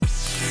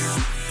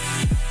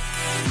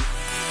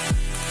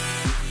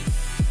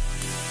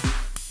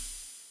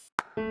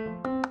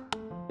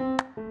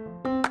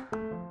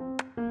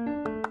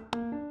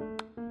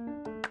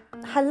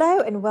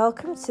Hello and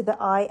welcome to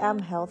the I Am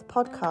Health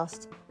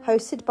podcast,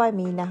 hosted by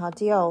me, Neha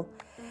Diol.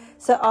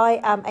 So I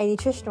am a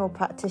nutritional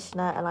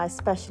practitioner and I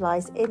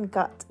specialise in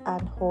gut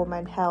and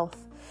hormone health.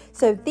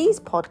 So these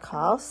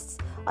podcasts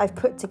I've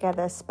put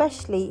together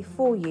especially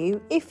for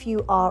you if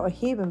you are a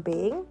human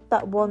being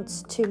that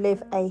wants to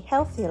live a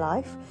healthy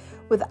life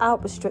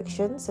without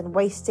restrictions and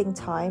wasting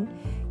time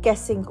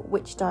guessing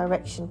which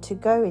direction to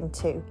go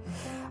into.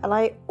 And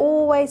I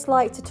always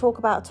like to talk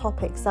about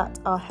topics that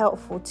are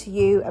helpful to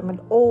you and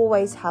will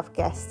always have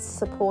guests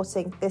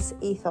supporting this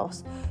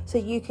ethos so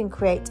you can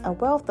create a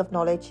wealth of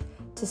knowledge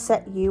to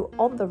set you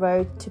on the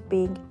road to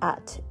being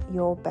at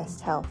your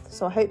best health.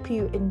 So I hope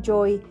you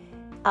enjoy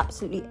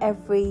absolutely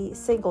every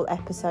single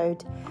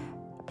episode.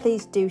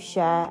 Please do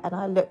share and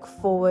I look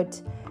forward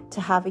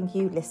to having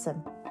you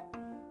listen.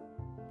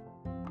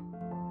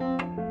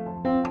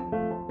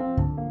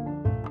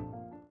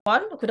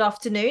 Good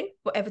afternoon,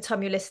 whatever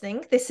time you're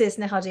listening. This is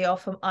Neha Diol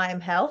from I Am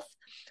Health,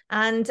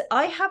 and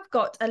I have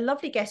got a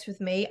lovely guest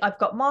with me. I've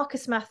got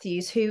Marcus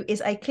Matthews, who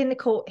is a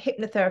clinical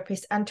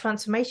hypnotherapist and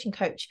transformation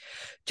coach,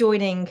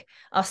 joining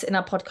us in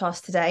our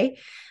podcast today.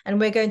 And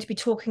we're going to be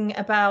talking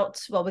about,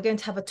 well, we're going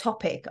to have a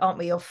topic, aren't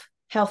we, of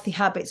healthy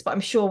habits, but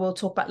I'm sure we'll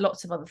talk about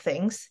lots of other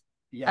things.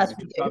 Yeah,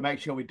 we just got to make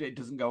sure it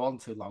doesn't go on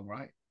too long,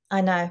 right?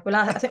 I know. Well,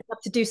 I think we'll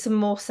have to do some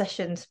more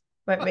sessions,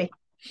 won't we?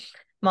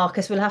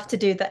 Marcus, we'll have to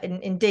do that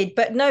indeed.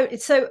 But no,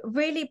 it's so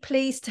really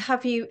pleased to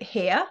have you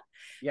here.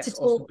 Yes, to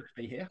talk, awesome to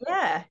be here.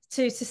 Yeah,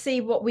 to see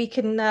how we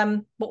can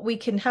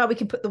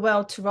put the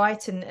world to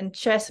right and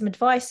share some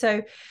advice.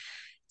 So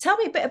tell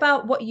me a bit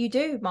about what you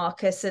do,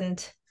 Marcus,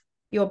 and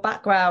your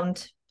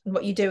background and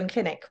what you do in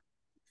clinic.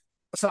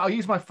 So I'll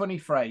use my funny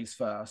phrase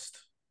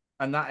first,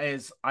 and that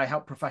is I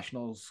help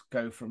professionals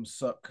go from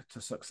suck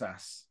to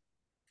success.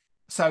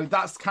 So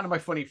that's kind of my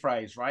funny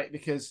phrase, right?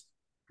 Because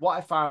what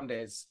I found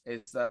is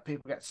that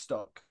people get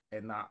stuck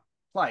in that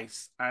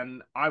place.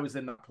 And I was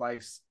in that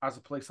place as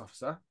a police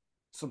officer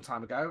some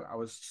time ago. I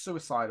was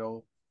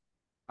suicidal.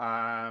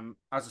 As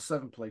a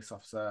serving police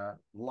officer,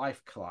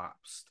 life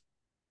collapsed.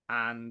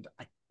 And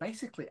I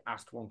basically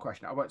asked one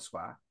question. I won't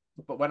swear,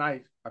 but when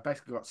I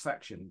basically got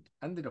sectioned,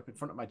 ended up in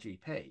front of my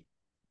GP.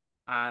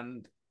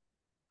 And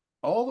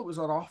all that was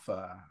on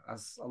offer,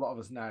 as a lot of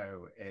us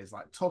know, is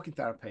like talking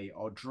therapy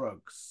or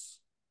drugs.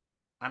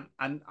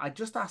 And I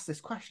just asked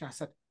this question. I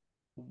said,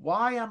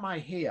 why am I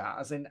here?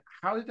 As in,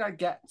 how did I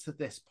get to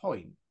this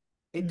point?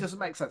 It doesn't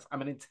make sense.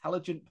 I'm an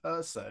intelligent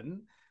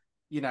person,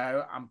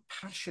 I'm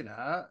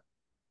passionate,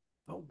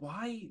 but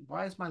why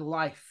has my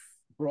life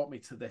brought me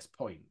to this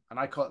point? And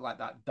I call it like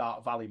that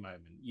dark valley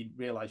moment. You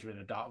realize you're in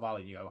a dark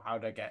valley and you go, how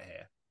did I get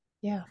here?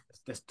 Yeah.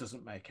 This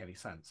doesn't make any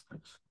sense.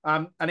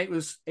 And it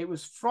was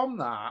from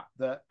that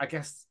I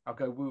guess I'll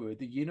go woo-woo,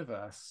 the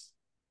universe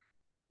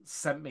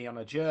sent me on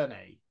a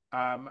journey.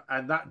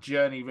 And that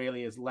journey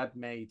really has led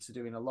me to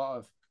doing a lot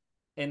of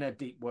inner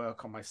deep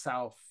work on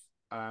myself.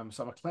 So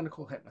I'm a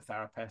clinical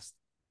hypnotherapist.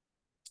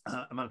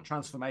 I'm a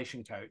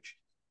transformation coach.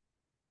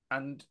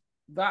 And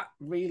that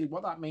really,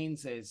 what that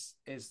means is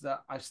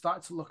that I've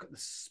started to look at the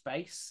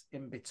space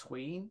in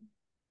between,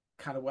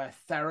 kind of where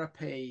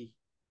therapy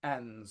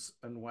ends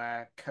and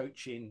where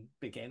coaching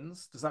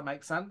begins. Does that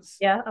make sense?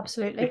 Yeah,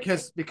 absolutely.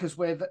 Because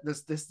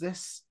there's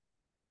this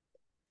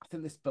I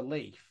think this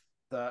belief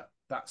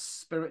that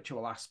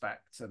spiritual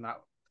aspect and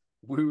that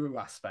woo-woo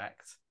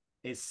aspect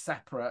is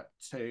separate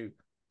to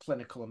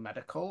clinical and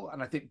medical.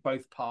 And I think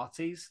both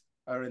parties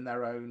are in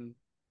their own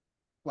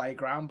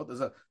playground, but there's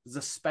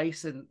a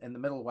space in the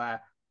middle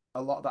where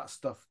a lot of that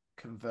stuff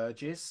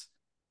converges.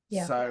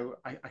 Yeah. So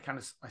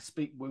I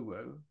speak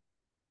woo-woo,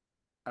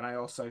 and I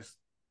also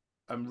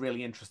am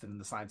really interested in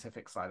the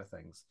scientific side of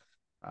things.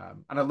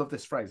 And I love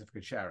this phrase, if I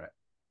could share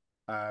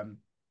it.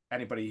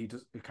 Anybody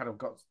who kind of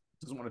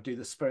doesn't want to do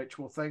the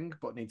spiritual thing,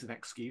 but needs an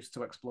excuse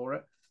to explore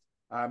it.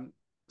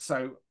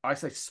 So I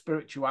say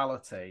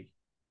spirituality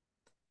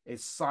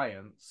is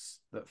science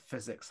that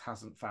physics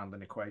hasn't found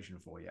an equation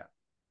for yet.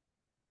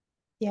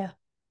 Yeah,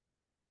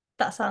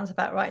 that sounds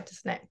about right,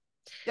 doesn't it?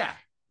 Yeah,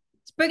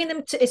 it's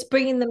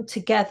bringing them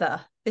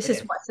together. This is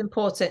what's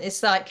important.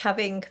 It's like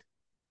having,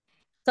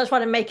 that's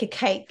trying to make a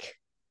cake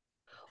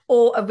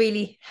or a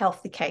really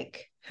healthy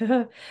cake,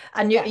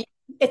 and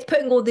it's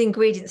putting all the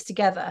ingredients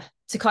together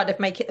to kind of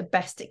make it the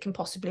best it can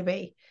possibly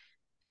be.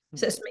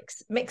 So it's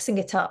mixing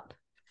it up.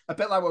 A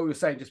bit like what we were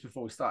saying just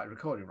before we started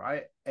recording,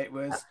 right? It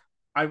was,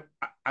 I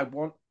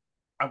want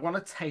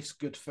to taste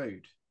good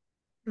food.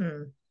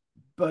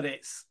 But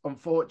it's,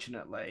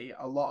 unfortunately,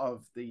 a lot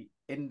of the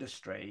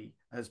industry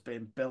has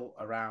been built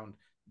around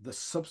the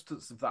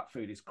substance of that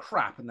food is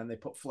crap, and then they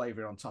put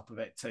flavor on top of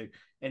it to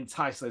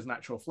entice those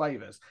natural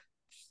flavors.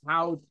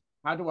 How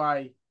do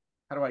I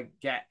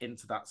get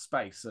into that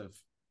space of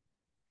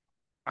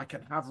I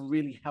can have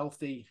really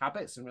healthy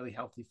habits and really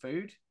healthy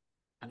food,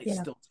 and it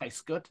still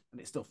tastes good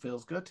and it still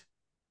feels good?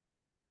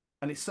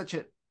 And it's such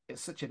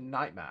a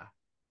nightmare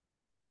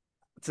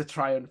to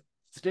try and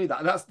to do that.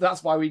 And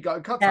that's why we got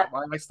in contact.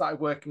 Why I started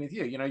working with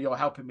you. You're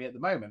helping me at the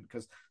moment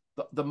because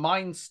the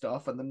mind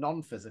stuff and the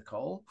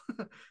non-physical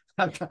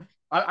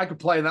I could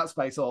play in that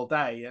space all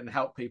day and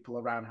help people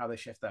around how they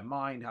shift their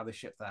mind, how they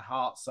shift their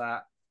heart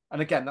set.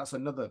 And again, that's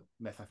another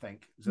myth, I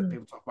think, is that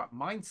people talk about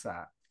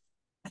mindset.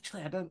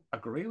 Actually, I don't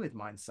agree with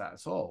mindset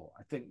at all.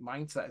 I think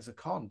mindset is a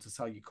con to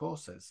sell you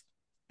courses,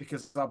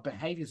 because our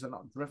behaviors are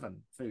not driven,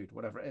 food,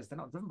 whatever it is, they're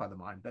not driven by the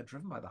mind, they're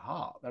driven by the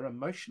heart. They're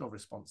emotional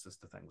responses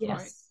to things, yes.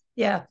 right?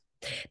 Yeah.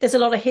 There's a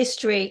lot of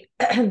history,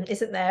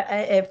 isn't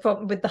there,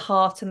 from with the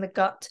heart and the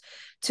gut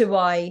to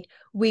why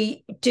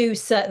we do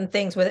certain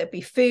things, whether it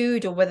be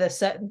food or whether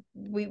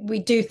we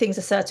do things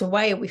a certain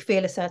way or we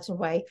feel a certain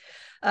way.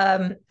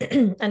 And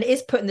it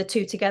is putting the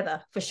two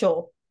together for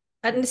sure.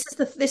 And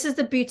this is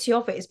the beauty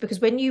of it, is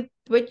because when you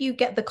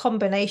get the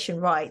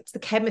combination right, the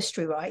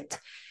chemistry right,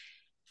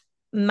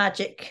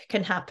 magic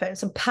can happen.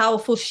 Some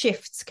powerful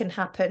shifts can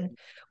happen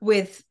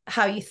with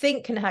how you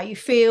think and how you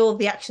feel,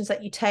 the actions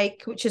that you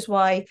take, which is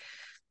why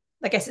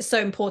I guess it's so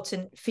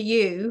important for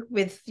you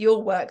with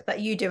your work that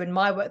you do and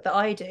my work that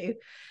I do,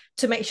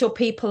 to make sure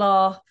people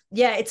are,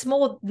 it's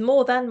more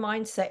than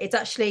mindset. It's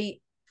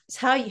actually, it's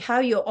how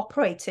you're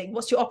operating.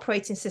 What's your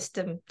operating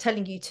system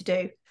telling you to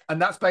do?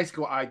 And that's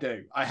basically what I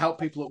do. I help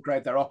people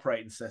upgrade their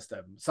operating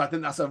system. So I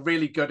think that's a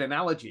really good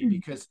analogy,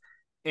 because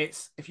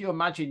it's, if you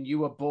imagine you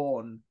were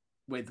born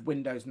with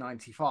Windows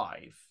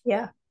 95,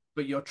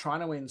 but you're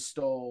trying to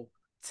install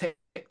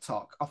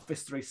TikTok,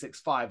 Office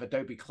 365,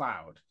 Adobe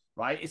Cloud,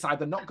 right? It's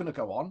either not going to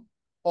go on,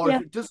 or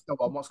if it does go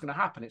on, what's going to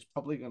happen? It's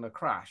probably going to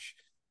crash.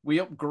 We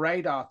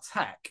upgrade our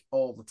tech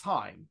all the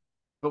time,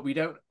 but we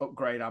don't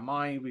upgrade our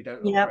mind. We don't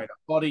upgrade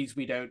our bodies.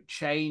 We don't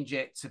change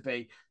it to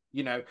be,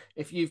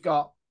 if you've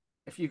got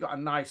a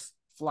nice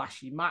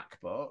flashy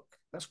MacBook,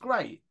 that's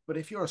great. But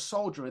if you're a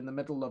soldier in the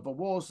middle of a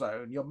war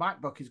zone, your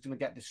MacBook is going to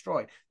get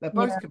destroyed. They're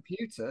both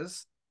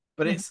computers,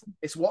 but it's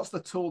what's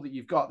the tool that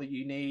you've got that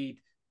you need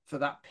for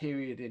that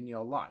period in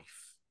your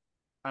life.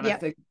 And I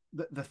think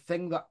that the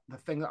thing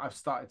that I've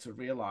started to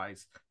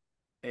realize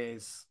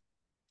is,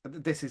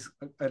 this is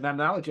an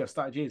analogy I've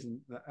started using,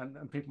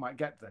 and people might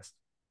get this.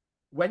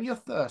 When you're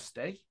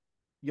thirsty,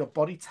 your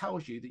body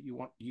tells you that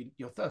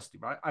you're thirsty,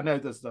 right? I know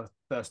there's the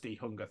thirsty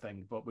hunger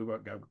thing, but we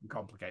won't go and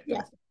complicate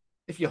things.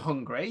 If you're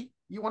hungry,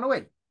 you want to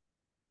eat,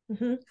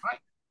 right?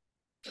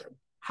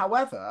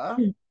 However,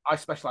 I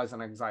specialize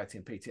in anxiety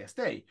and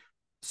PTSD.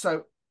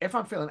 So if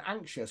I'm feeling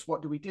anxious,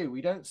 what do?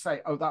 We don't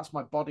say, oh, that's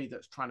my body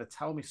that's trying to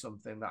tell me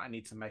something that I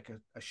need to make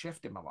a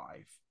shift in my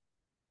life.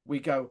 We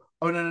go,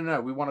 oh,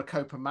 no, we want to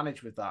cope and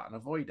manage with that and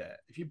avoid it.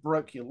 If you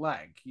broke your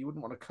leg, you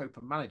wouldn't want to cope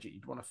and manage it.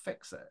 You'd want to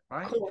fix it,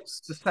 right?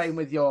 It's the same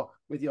with your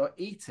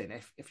eating.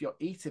 If you're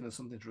eating and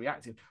something's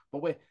reacting,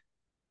 but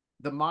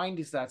the mind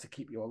is there to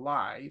keep you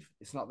alive.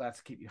 It's not there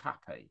to keep you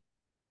happy,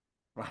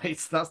 right?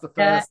 So that's the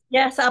first.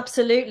 Yes,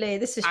 absolutely.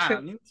 This is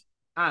true.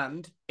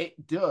 And it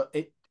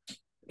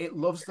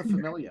loves the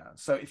familiar.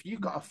 So if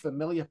you've got a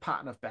familiar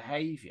pattern of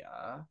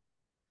behavior,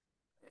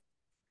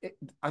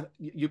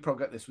 you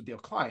probably get this with your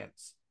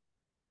clients.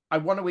 I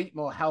want to eat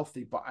more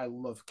healthy, but I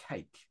love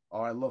cake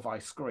or I love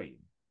ice cream,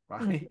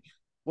 right?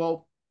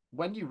 Well,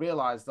 when you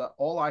realize that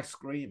all ice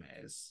cream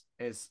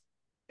is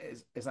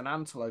an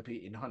antelope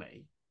eating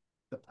honey,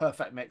 the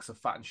perfect mix of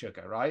fat and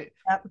sugar, right?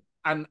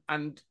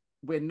 And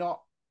we're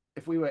not,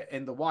 if we were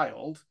in the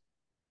wild,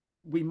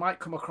 we might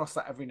come across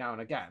that every now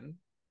and again.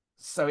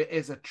 So it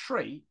is a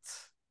treat.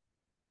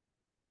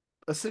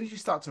 As soon as you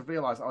start to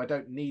realize, oh, I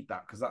don't need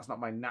that because that's not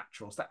my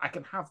natural state. I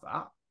can have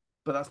that,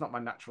 but that's not my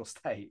natural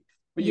state.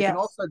 But you can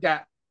also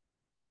get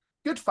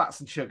good fats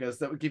and sugars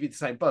that would give you the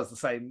same buzz, the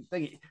same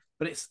thing.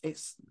 But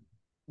it's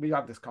we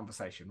had this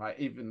conversation, right?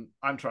 Even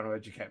I'm trying to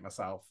educate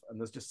myself, and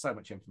there's just so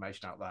much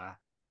information out there.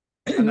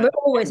 And then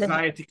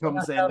anxiety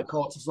comes in, the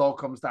cortisol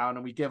comes down,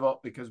 and we give up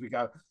because we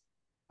go,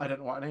 I don't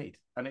know what I need.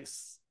 And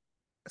it's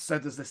so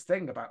there's this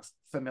thing about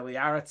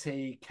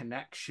familiarity,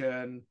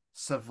 connection,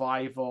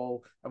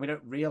 survival, and we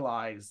don't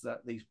realize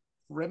that these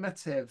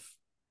primitive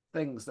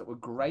things that were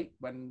great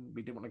when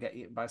we didn't want to get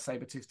eaten by a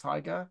saber-toothed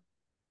tiger,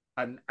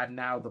 and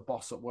now the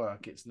boss at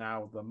work, it's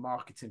now the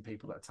marketing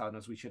people that are telling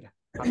us we should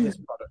have this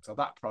product or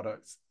that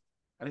product.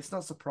 And it's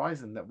not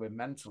surprising that we're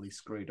mentally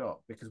screwed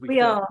up because we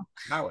are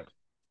empowered.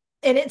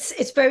 And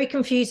it's very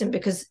confusing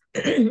because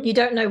you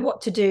don't know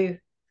what to do.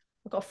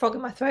 I've got a frog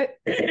in my throat.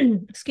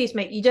 Excuse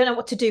me. You don't know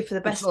what to do for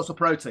the best. Good source of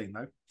protein,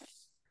 though.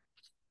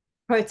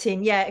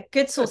 Protein, yeah.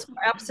 Good source,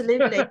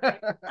 absolutely.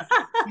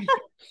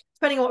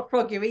 Depending on what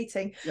frog you're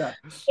eating. Yeah.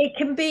 It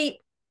can be,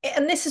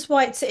 and this is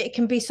why it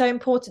can be so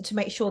important to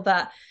make sure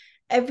that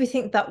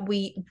everything that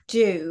we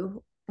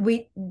do,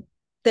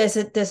 there's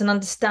an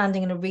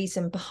understanding and a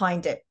reason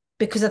behind it.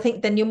 Because I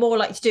think then you're more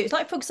likely to do it. It's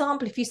like, for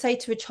example, if you say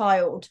to a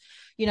child,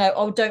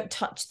 oh, don't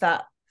touch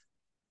that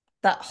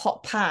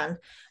hot pan.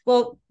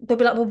 Well, they'll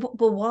be like,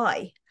 well,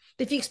 why?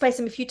 But if you explain to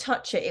them, if you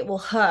touch it, it will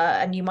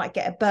hurt and you might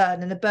get a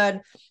burn, and the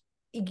burn,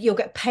 you'll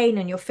get pain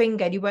in your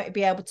finger and you won't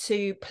be able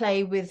to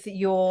play with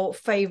your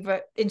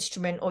favorite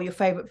instrument or your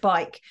favorite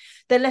bike.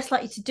 They're less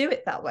likely to do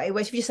it that way.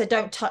 Whereas if you just say,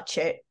 don't touch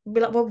it,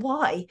 be like, well,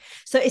 why?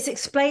 So it's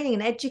explaining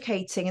and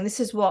educating. And this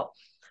is what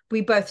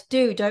we both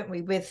do, don't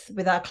we,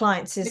 with our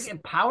clients, is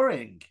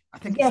empowering. I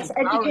think it's Yes,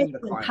 empowering the education,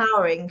 client.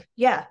 empowering,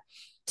 yeah,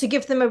 to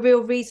give them a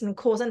real reason and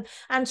cause,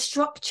 and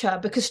structure,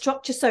 because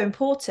structure is so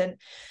important.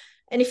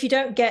 And if you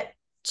don't get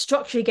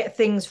structure, you get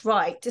things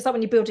right. It's like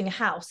when you're building a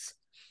house,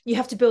 you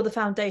have to build the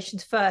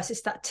foundations first.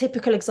 It's that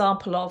typical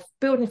example of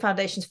building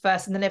foundations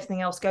first, and then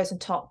everything else goes on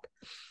top,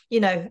 you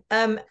know,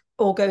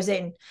 or goes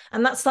in.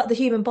 And that's like the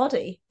human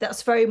body.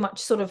 That's very much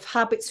sort of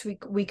habits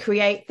we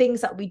create,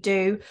 things that we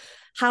do,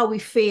 how we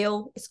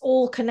feel. It's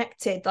all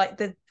connected.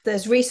 Like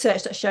there's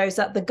research that shows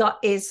that the gut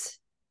is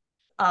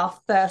our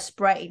first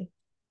brain.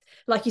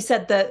 Like you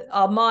said, that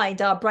our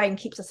mind, our brain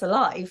keeps us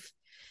alive,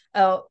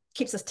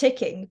 keeps us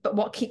ticking, but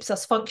what keeps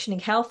us functioning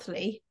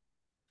healthily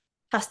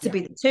has to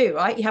be the two,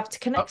 right? You have to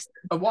connect them.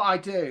 And what I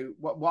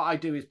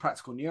do is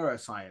practical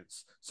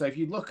neuroscience. So if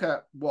you look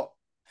at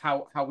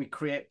how we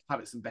create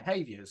habits and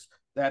behaviors,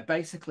 they're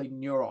basically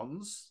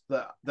neurons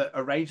that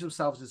arrange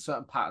themselves in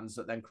certain patterns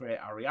that then create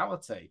our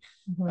reality.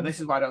 Mm-hmm. And this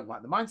is why I don't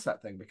like the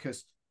mindset thing,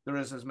 because there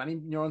is as many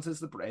neurons in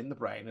the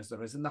brain as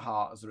there is in the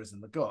heart, as there is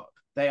in the gut.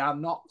 They are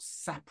not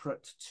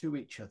separate to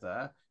each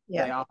other.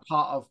 Yeah. They are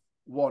part of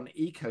one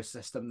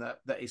ecosystem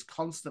that is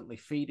constantly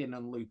feeding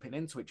and looping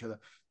into each other.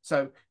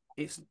 So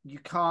you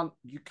can't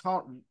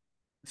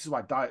this is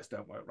why diets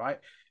don't work, right?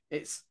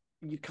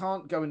 You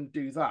can't go and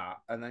do that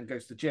and then go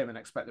to the gym and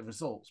expect the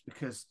results,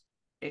 because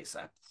it's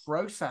a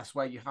process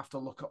where you have to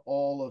look at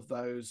all of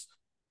those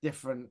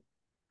different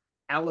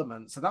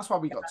elements. And that's why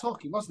we got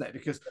talking, wasn't it?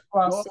 Because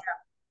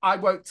I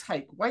won't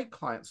take weight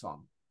clients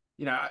on,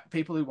 you know,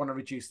 people who want to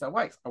reduce their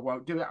weight. I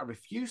won't do it. I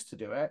refuse to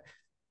do it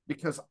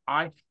because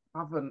I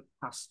haven't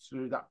passed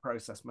through that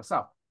process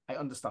myself. I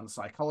understand the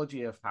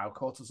psychology of how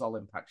cortisol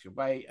impacts your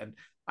weight, and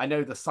I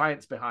know the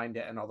science behind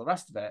it and all the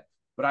rest of it,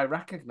 but I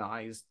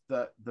recognize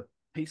that the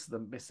piece of the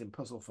missing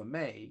puzzle for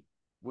me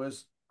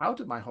was, how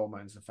do my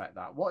hormones affect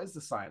that? What is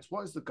the science?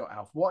 What is the gut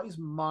health? What is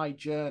my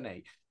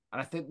journey?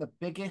 And I think the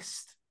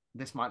biggest,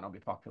 this might not be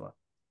popular,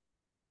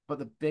 but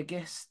the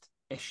biggest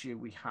issue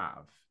we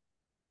have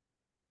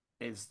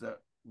is that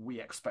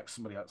we expect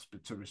somebody else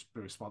to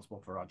be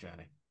responsible for our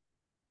journey.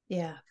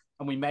 Yeah.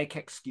 And we make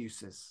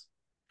excuses.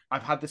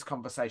 I've had this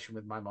conversation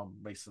with my mom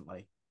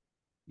recently,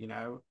 you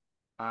know,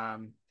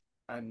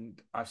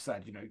 and I've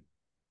said, you know,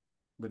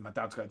 when my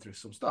dad's going through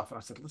some stuff, and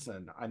I said,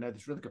 listen, I know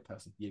this really good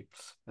person, you.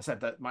 I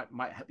said that might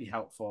be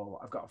helpful.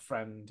 I've got a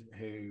friend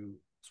whose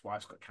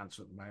wife's got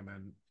cancer at the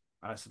moment.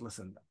 And I said,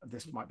 listen,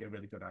 this might be a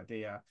really good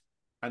idea.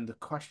 And the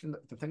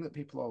thing that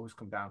people always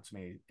come down to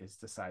me is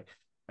to say,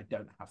 I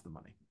don't have the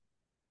money.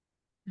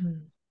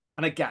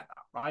 And I get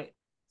that, right?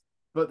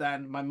 But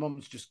then my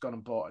mum's just gone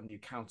and bought a new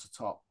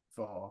countertop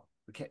for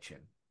the kitchen,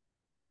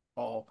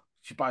 or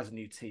she buys a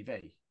new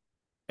TV.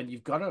 And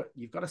you've got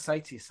to say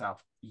to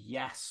yourself,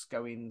 yes,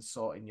 going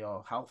sorting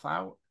your health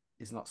out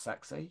is not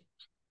sexy.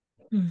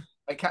 It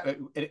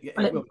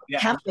will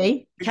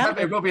be.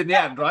 It will be in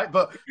the end, right?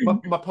 But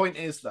my point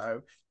is,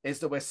 though, is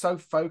that we're so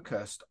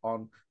focused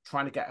on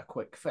trying to get a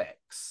quick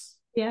fix.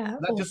 Yeah.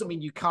 That doesn't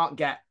mean you can't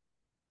get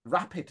a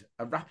rapid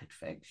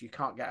fix. You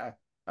can't get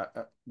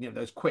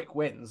those quick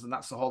wins, and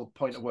that's the whole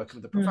point of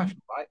working with a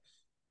professional, right?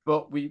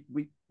 But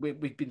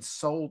we've been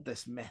sold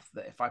this myth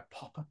that if I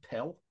pop a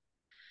pill,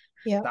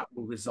 that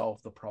will resolve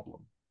the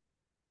problem.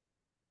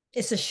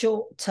 It's a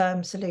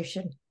short-term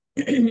solution.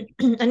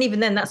 And even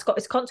then, that's got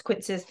its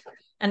consequences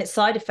and its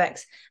side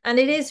effects. And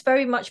it is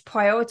very much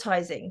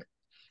prioritizing.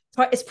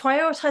 It's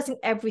prioritizing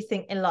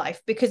everything in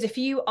life, because if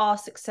you are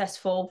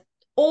successful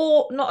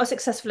or not as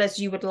successful as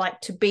you would like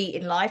to be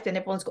in life, then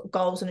everyone's got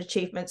goals and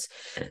achievements.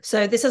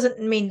 So this doesn't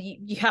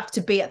mean you have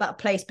to be at that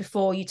place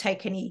before you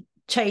make any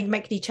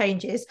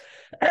changes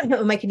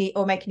or make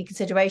any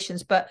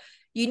considerations. But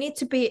you need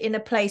to be in a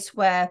place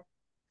where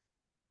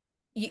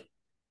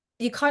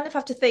you kind of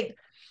have to think,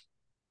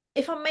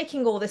 if I'm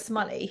making all this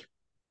money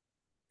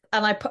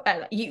and I put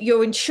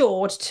you're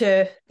insured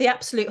to the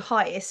absolute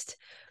highest,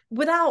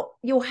 without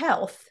your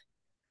health,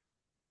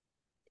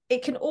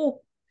 it can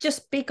all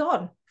just be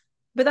gone.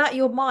 Without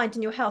your mind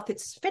and your health,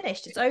 it's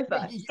finished. It's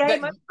over. It's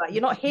game over.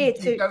 You're not here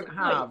to. You don't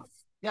have.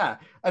 Yeah,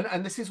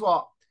 and this is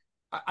what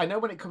I know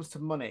when it comes to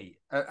money,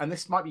 and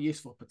this might be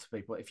useful to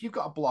people. If you've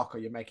got a block or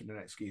you're making an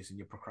excuse and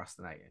you're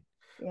procrastinating,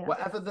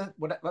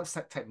 let's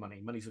take money.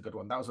 Money's a good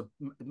one. That was a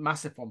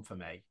massive one for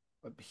me,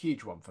 a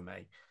huge one for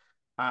me.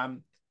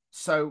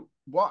 So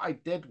what I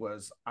did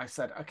was I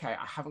said, okay,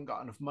 I haven't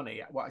got enough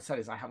money. What I said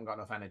is I haven't got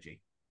enough energy.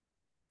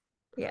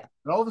 Yeah.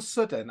 And all of a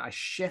sudden, I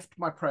shift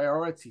my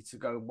priority to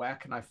go, where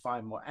can I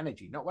find more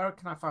energy? Not where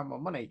can I find more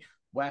money?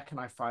 Where can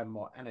I find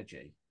more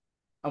energy?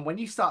 And when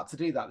you start to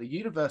do that, the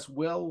universe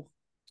will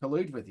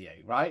collude with you,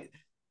 right?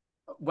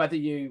 Whether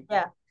you,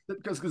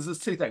 because there's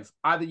two things.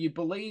 Either you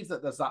believe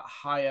that there's that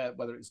higher,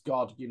 whether it's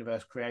God,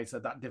 universe, creator,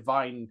 that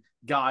divine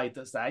guide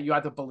that's there. You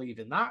either believe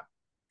in that,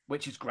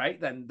 which is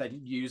great, then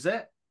use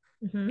it.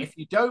 Mm-hmm. If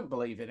you don't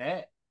believe in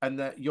it, and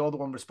that you're the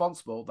one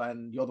responsible,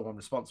 then you're the one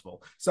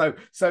responsible. So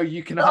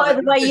you can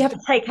either way, you have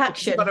to take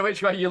action. No matter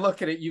which way you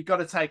look at it, you've got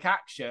to take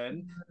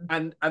action.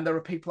 Mm-hmm. And there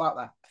are people out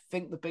there. I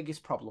think the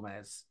biggest problem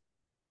is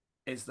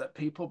is that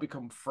people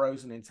become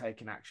frozen in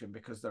taking action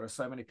because there are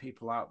so many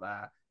people out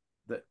there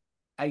that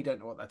A, don't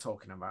know what they're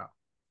talking about,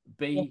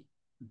 B,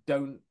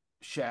 don't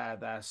share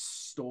their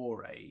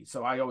story.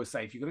 So I always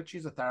say, if you're going to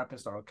choose a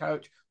therapist or a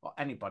coach or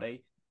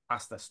anybody,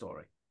 ask their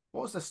story.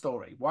 What was the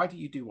story? Why do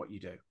you do what you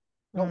do?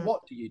 Not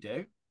what do you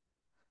do,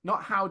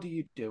 not how do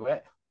you do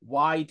it.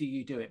 Why do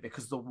you do it?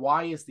 Because the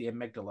why is the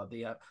amygdala.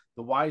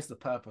 The why is the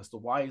purpose. The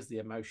why is the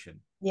emotion.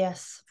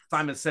 Yes.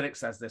 Simon Sinek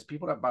says this: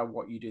 people don't buy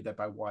what you do; they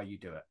buy why you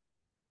do it.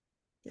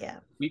 Yeah.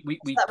 We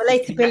that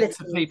relatability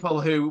to people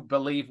who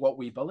believe what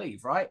we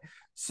believe, right?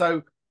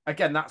 So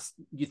again,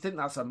 you think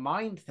that's a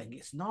mind thing.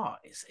 It's not.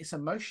 It's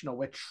emotional.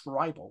 We're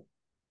tribal.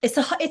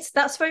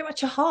 That's very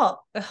much a heart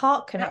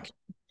connection.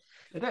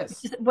 Yeah, it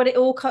is. What it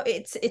all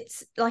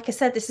it's like I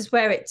said, this is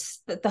where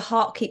it's the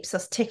heart keeps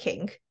us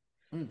ticking.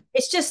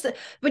 It's just that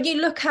when you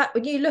look at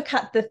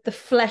the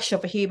flesh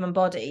of a human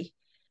body,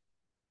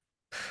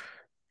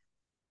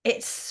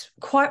 it's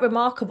quite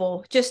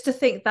remarkable just to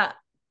think that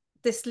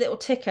this little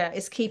ticker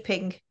is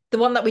keeping the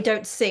one that we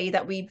don't see,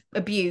 that we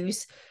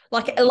abuse,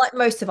 like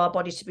most of our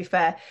bodies, to be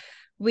fair.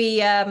 We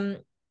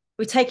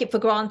take it for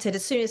granted.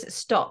 As soon as it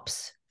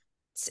stops,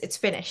 it's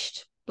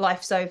finished.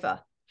 Life's over.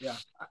 Yeah.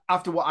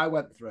 After what I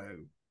went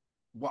through,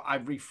 what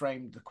I've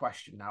reframed the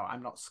question now,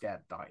 I'm not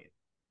scared of dying.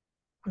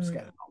 I'm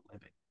scared of not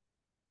living.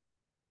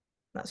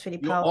 That's really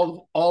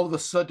powerful. All of a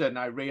sudden,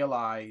 I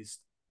realized,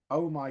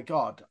 oh my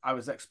God, I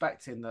was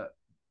expecting that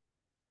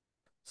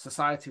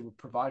society would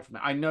provide for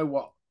me. I know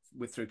what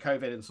through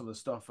COVID and some of the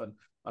stuff and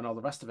all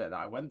the rest of it that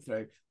I went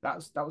through, that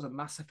was a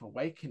massive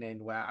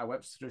awakening where I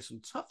went through some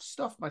tough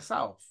stuff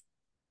myself,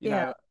 you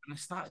know, and I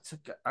started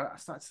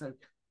to say,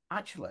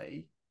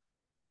 actually,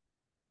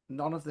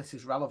 none of this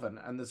is relevant.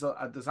 And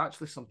there's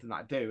actually something that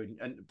I do,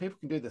 and people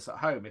can do this at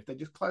home if they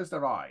just close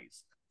their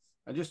eyes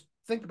and just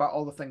think about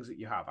all the things that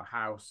you have: a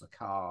house, a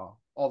car,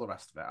 all the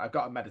rest of it. I've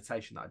got a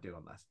meditation that I do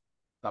on this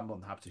that I'm more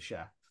than happy to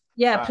share.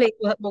 Yeah, please,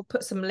 we'll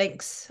put some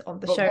links on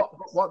the show.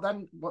 What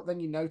then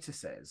you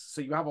notice is,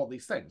 so you have all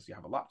these things. You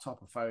have a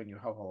laptop, a phone, you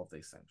have all of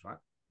these things, right?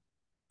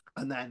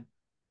 And then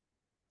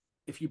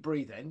if you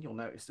breathe in, you'll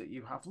notice that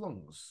you have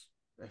lungs.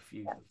 If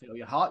you feel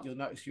your heart, you'll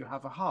notice you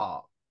have a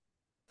heart.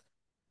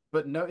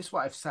 But notice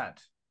what I've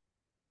said.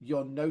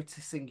 You're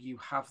noticing you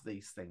have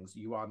these things.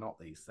 You are not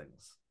these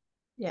things.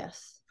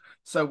 Yes.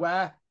 So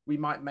where we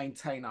might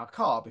maintain our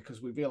car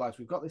because we realize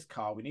we've got this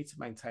car, we need to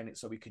maintain it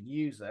so we can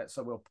use it.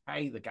 So we'll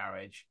pay the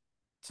garage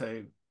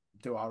to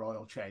do our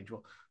oil change.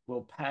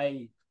 We'll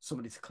pay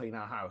somebody to clean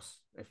our house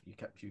if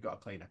you've got a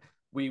cleaner.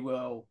 We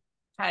will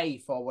pay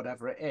for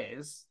whatever it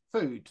is,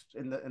 food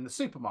in the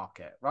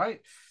supermarket,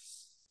 right?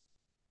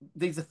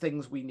 These are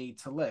things we need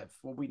to live.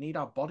 Well, we need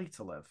our body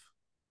to live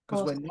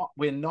because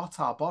we're not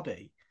our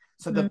body.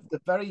 So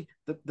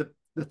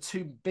the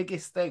two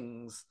biggest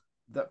things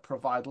that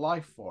provide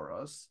life for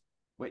us,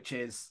 which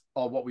is,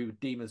 or what we would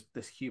deem as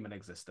this human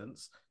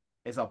existence,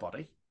 is our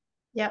body.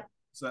 Yeah.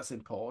 So that's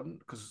important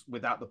because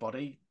without the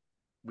body,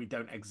 we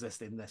don't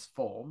exist in this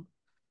form.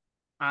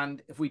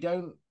 And if we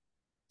don't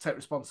take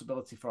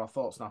responsibility for our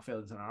thoughts and our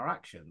feelings and our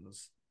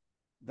actions,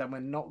 then we're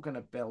not going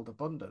to build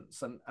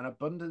abundance. And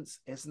abundance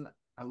isn't,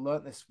 I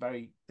learned this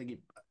very thingy,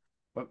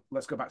 but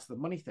let's go back to the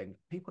money thing.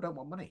 People don't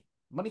want money.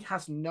 Money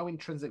has no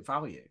intrinsic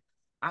value.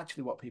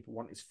 Actually, what people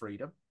want is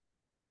freedom.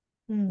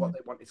 What they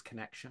want is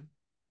connection.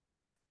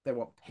 They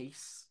want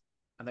peace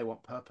and they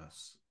want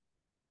purpose.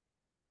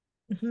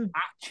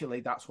 Actually,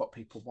 that's what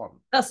people want.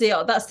 That's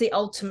the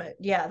ultimate.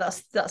 Yeah,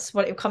 that's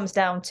what it comes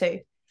down to.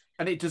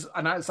 And it does.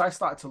 And as I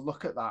started to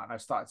look at that, and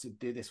I've started to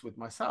do this with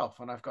myself,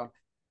 and I've gone,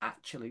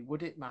 actually,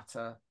 would it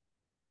matter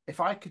if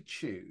I could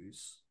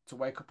choose to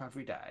wake up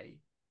every day?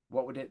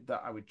 What would it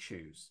that I would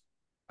choose?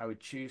 I would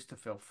choose to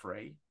feel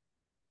free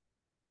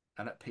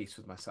and at peace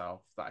with myself,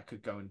 that I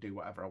could go and do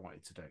whatever I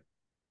wanted to do.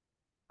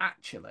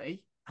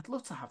 Actually, I'd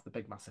love to have the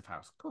big, massive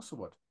house. Of course I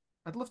would.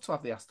 I'd love to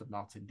have the Aston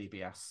Martin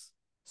DBS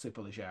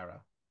Superleggera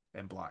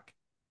in black.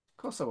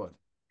 Of course I would.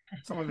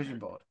 It's on my vision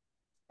board.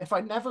 If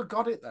I never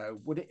got it, though,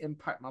 would it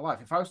impact my life?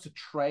 If I was to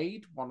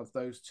trade one of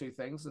those two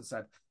things and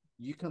said,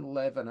 you can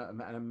live an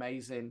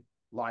amazing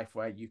life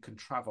where you can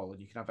travel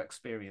and you can have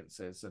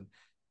experiences, and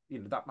you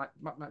know that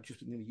might just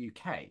be in the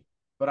UK,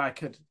 but I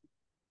could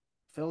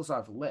feel as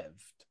I've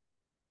lived,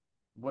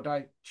 would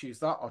I choose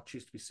that or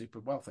choose to be super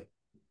wealthy?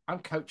 I'm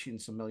coaching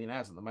some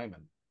millionaires at the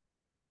moment.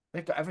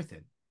 They've got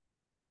everything.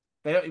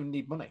 They don't even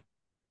need money.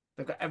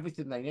 They've got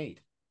everything they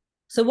need.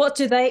 So what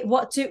do they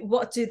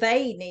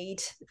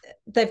need?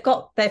 They've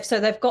got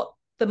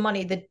the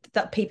money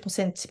that people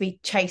tend to be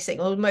chasing,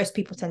 or most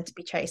people tend to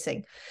be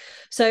chasing.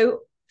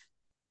 So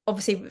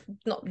obviously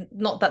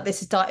not that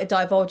this is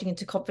divulging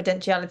into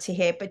confidentiality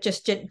here, but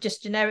just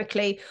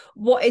generically,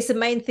 what is the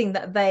main thing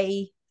that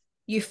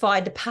you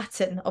find a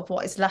pattern of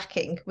what is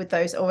lacking with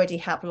those already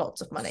have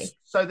lots of money?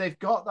 So they've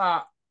got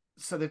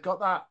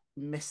that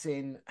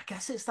missing, I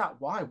guess it's that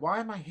why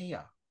am I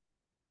here?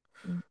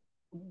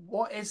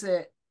 What is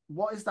it?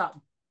 What is that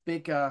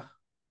bigger?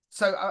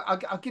 So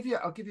I'll give you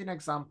an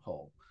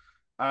example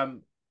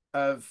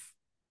of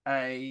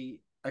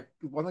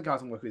one of the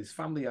guys I'm working with, his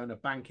family own a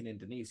bank in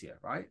Indonesia,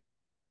 right?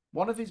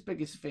 One of his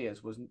biggest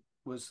fears was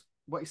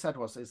what he said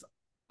is,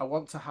 I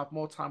want to have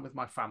more time with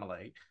my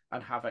family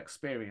and have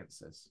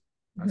experiences.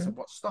 I said,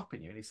 what's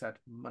stopping you? And he said,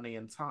 money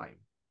and time.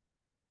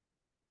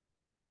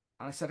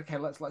 And I said, okay,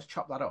 let's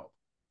chop that up.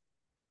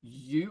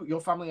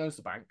 Your family owns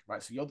the bank,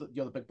 right? So you're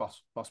the big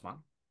boss man,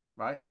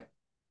 right?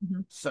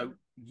 So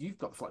you've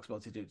got the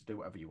flexibility to do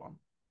whatever you want.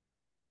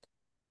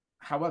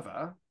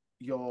 However,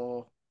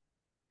 in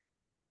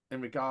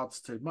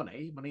regards to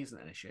money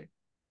isn't an issue.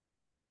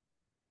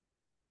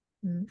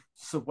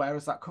 So where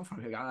does that come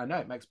from? I know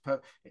it makes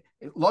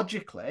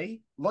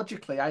logically,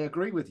 I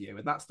agree with you,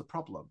 and that's the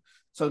problem.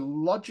 So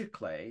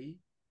logically,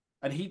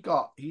 and he's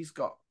got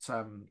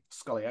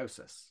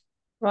scoliosis,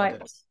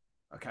 right?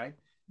 Okay.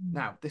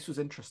 Now this was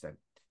interesting.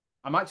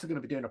 I'm actually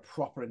going to be doing a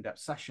proper in-depth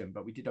session,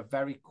 but we did a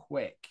very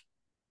quick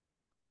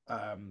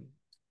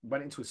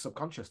went into his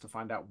subconscious to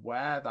find out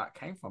where that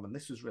came from, and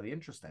this was really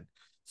interesting.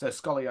 So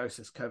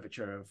scoliosis,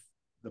 curvature of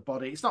the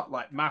body, it's not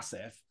like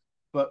massive,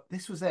 but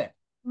this was it.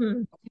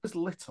 He was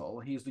little,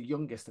 he was the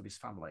youngest of his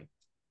family,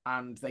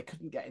 and they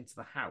couldn't get into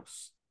the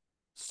house,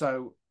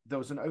 so there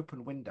was an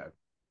open window,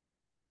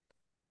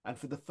 and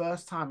for the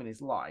first time in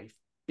his life,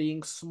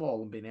 being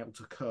small and being able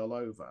to curl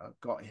over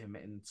got him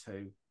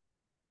into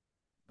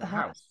the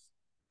house.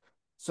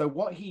 So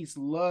what he's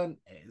learned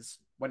is,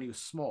 when he was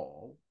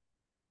small,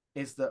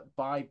 is that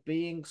by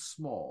being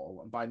small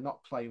and by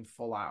not playing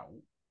full out,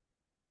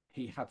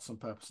 he had some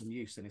purpose and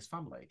use in his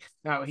family.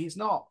 Now, he's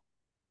not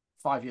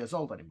 5 years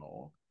old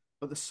anymore,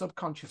 but the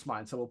subconscious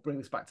mind, so we'll bring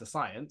this back to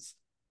science.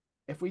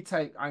 If we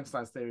take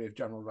Einstein's theory of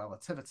general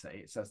relativity,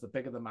 it says the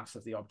bigger the mass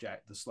of the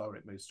object, the slower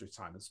it moves through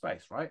time and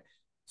space, right?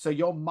 So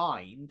your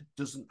mind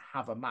doesn't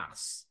have a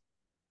mass.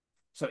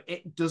 So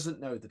it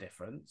doesn't know the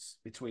difference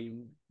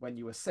between when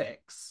you were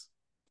 6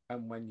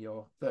 and when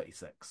you're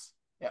 36.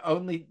 It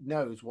only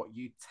knows what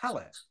you tell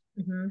it,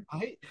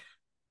 right?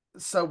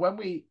 So when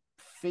we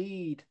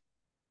feed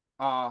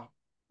our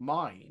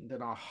mind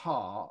and our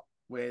heart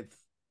with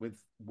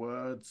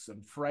words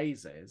and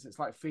phrases, it's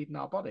like feeding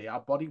our body. Our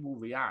body will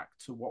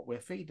react to what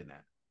we're feeding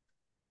it.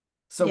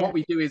 So what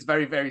we do is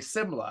very, very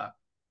similar.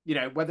 You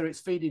know, whether it's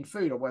feeding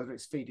food or whether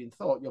it's feeding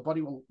thought, your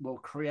body will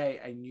create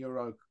a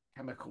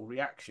neurochemical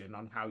reaction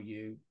on how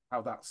you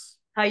react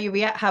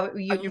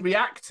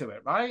to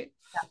it, right?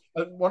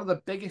 Yeah. And one of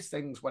the biggest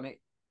things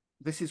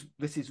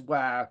this is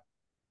where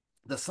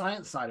the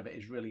science side of it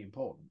is really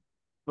important,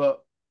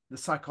 but the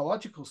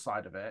psychological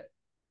side of it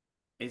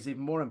is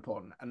even more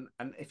important. And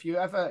if you're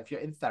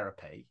in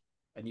therapy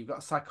and you've got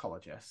a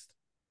psychologist,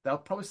 they'll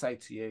probably say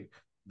to you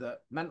that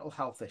mental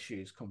health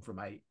issues come from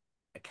a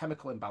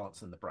chemical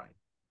imbalance in the brain,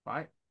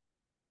 right?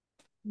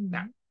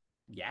 Now,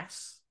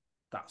 yes,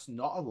 that's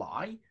not a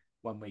lie.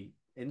 When we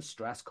in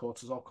stress,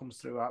 cortisol comes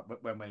through,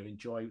 when we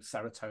enjoy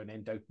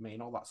serotonin,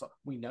 dopamine, all that stuff,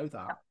 we know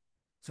that.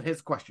 So here's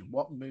the question: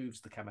 what moves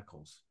the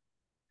chemicals?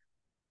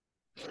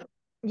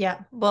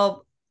 Yeah,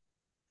 well,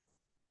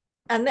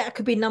 and that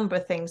could be a number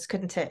of things,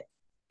 couldn't it?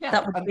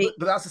 Yeah, but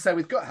that's to say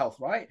with gut health,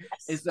 right?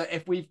 Yes. Is that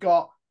if we've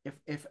got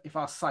if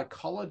our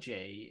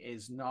psychology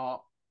is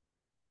not,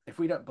 if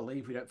we don't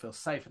believe, we don't feel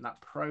safe in that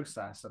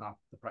process, and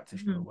the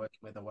practitioner we're working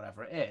with or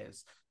whatever it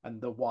is,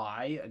 and the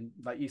why, and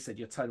like you said,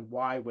 you're telling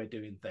why we're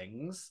doing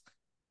things,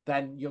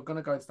 then you're going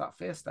to go into that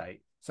fear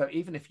state. So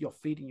even if you're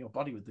feeding your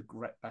body with the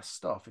best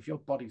stuff, if your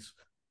body's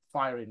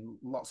firing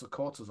lots of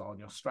cortisol and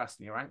you're stressed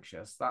and you're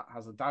anxious, that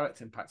has a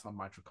direct impact on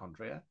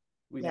mitochondria.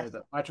 We know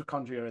that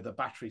mitochondria are the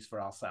batteries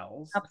for our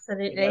cells.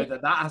 Absolutely. We know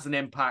that has an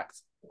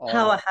impact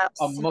on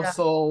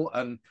muscle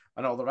and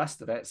all the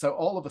rest of it. So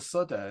all of a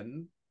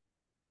sudden,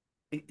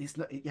 it's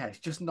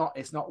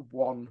not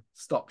one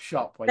stop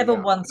shop where never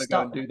you one stop.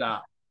 Go and do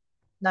that.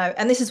 No,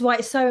 and this is why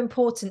it's so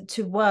important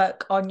to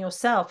work on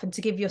yourself and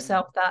to give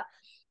yourself that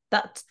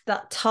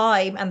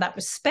time and that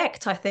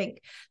respect, I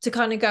think, to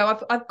kind of go,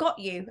 I've got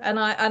you, and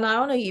I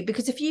honor you,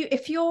 because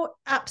if you're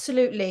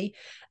absolutely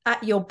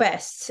at your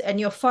best and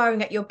you're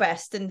firing at your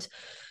best, and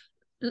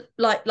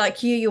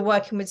like you're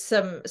working with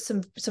some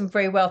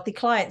very wealthy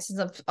clients,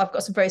 and I've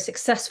got some very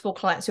successful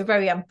clients who are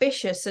very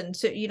ambitious, and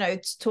you're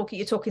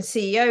talking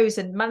CEOs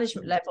and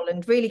management level,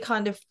 and really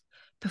kind of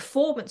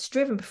performance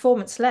driven,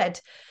 performance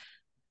led.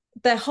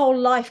 Their whole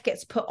life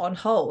gets put on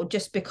hold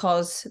just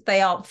because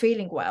they aren't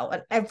feeling well,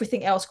 and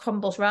everything else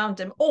crumbles around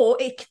them, or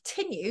it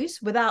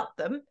continues without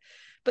them,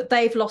 but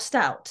they've lost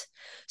out.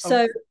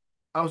 So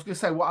I was going to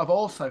say, what I've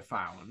also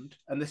found,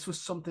 and this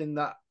was something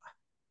that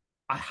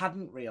I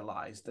hadn't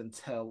realized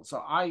until,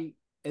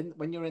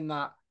 when you're in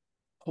that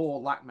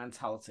poor lack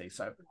mentality.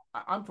 So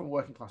I'm from a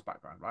working class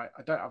background, right?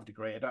 I don't have a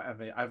degree. I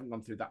haven't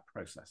gone through that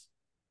process.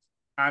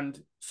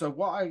 And so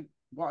what I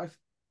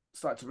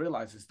started to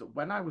realize is that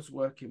when I was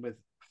working with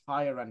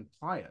higher end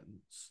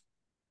clients,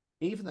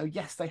 even though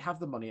yes, they have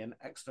the money and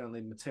externally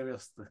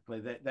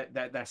materialistically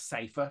they're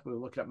safer. We were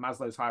looking at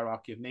Maslow's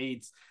hierarchy of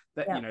needs.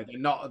 That they're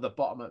not at the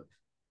bottom of,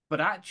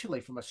 but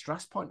actually from a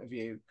stress point of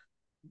view,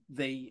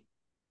 they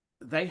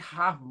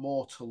have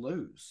more to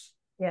lose.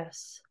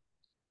 Yes.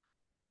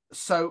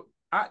 So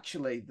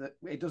actually that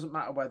it doesn't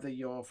matter whether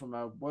you're from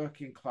a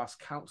working class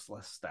council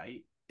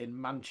estate in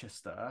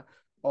Manchester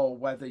or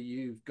whether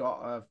you've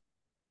got a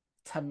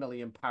 £10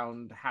 million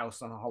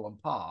house on a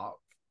Holland Park,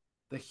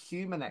 the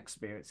human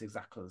experience is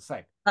exactly the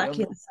same.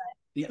 Exactly the same.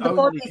 The The only,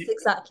 body's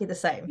exactly the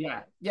same.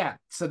 yeah.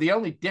 So the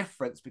only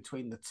difference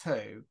between the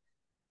two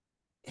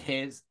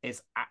is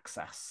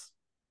access.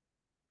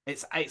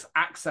 It's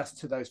access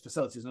to those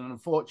facilities, and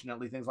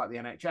unfortunately, things like the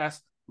NHS.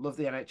 Love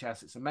the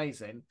NHS; it's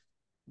amazing,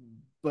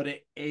 but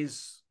it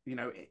is,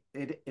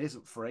 it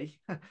isn't free.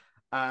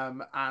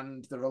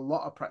 And there are a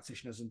lot of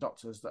practitioners and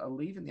doctors that are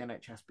leaving the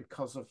NHS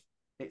because of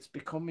it's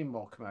becoming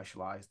more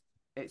commercialized.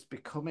 It's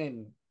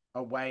becoming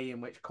a way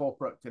in which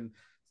corporate can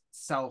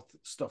sell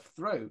stuff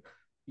through,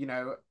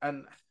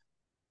 and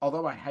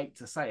although I hate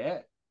to say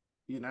it,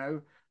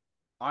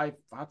 I've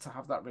had to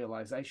have that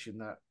realization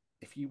that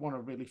if you want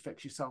to really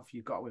fix yourself,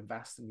 you've got to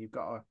invest, and you've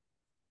got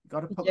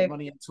to put the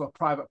money into a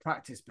private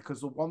practice,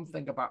 because the one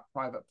thing about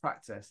private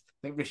practice, I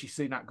think Rishi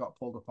Sunak got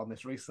pulled up on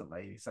this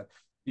recently. He said,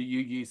 do you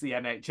use the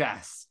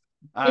NHS?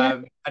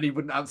 And he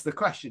wouldn't answer the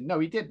question. No,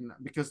 he didn't,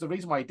 because the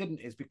reason why he didn't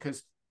is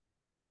because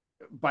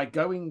by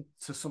going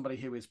to somebody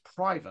who is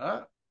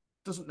private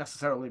doesn't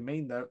necessarily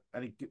mean they're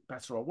any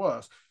better or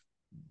worse,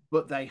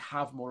 but they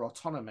have more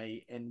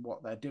autonomy in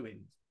what they're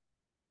doing.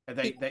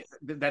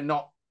 They're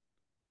not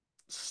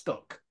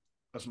stuck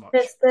as much.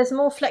 There's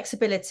more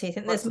flexibility. I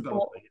think there's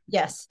more.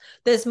 Yes,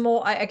 there's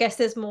more. I guess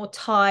there's more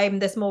time.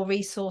 There's more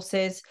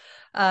resources,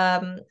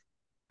 and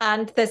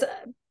there's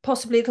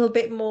possibly a little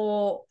bit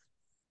more.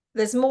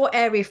 There's more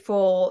area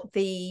for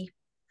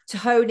to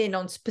hone in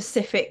on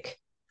specific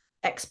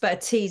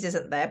expertise,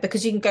 isn't there?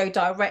 Because you can go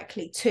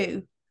directly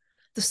to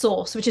the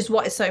source, which is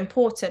what is so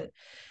important,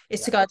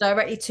 is to go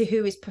directly to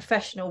who is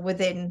professional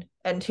within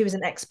and who is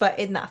an expert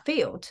in that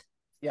field.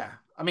 Yeah,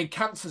 I mean,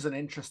 cancer is an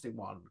interesting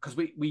one, because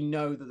we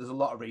know that there's a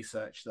lot of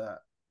research that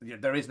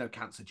there is no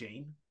cancer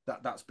gene.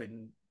 That's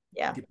been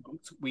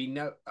debunked. We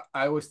know.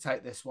 I always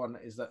take this one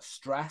is that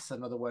stress.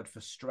 Another word for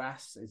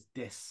stress is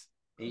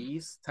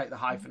dis-ease. Take the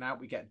hyphen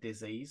out, we get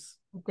disease.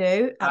 We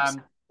do,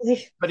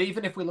 absolutely. But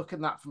even if we look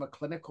at that from a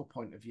clinical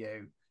point of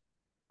view,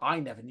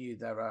 I never knew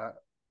there are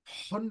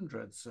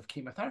hundreds of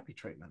chemotherapy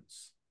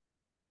treatments.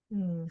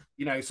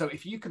 So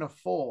if you can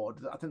afford,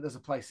 I think there's a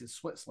place in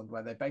Switzerland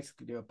where they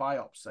basically do a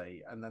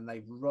biopsy and then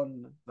they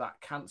run that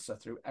cancer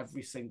through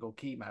every single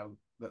chemo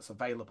that's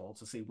available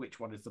to see which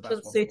one is the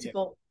best one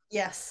suitable.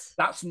 Yes,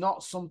 that's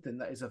not something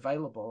that is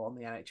available on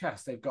the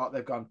NHS. They've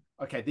gone,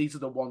 okay, these are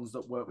the ones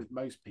that work with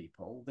most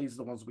people. These are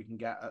the ones we can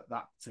get at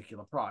that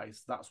particular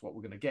price. That's what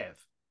we're going to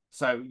give.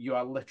 So you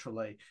are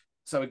literally.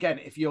 So again,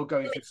 if you're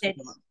going through,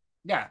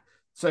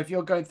 so if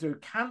you're going through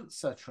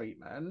cancer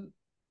treatment,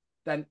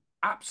 then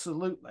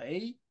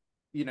absolutely,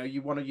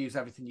 you want to use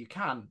everything you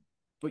can,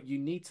 but you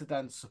need to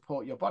then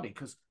support your body,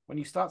 because when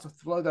you start to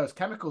throw those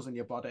chemicals in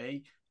your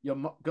body, your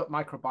gut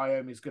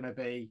microbiome is going to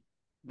be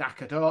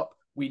knackered up.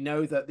 We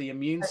know that the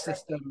immune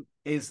system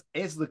is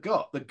the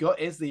gut. The gut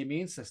is the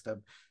immune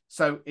system.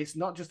 So it's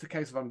not just a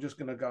case of I'm just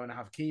going to go and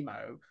have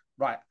chemo,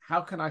 right?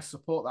 How can I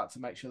support that to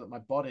make sure that my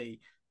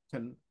body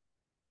can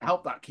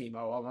help that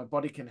chemo, or my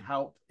body can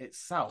help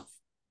itself?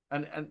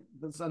 And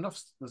there's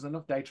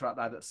enough data out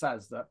there that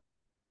says that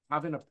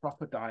having a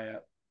proper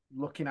diet,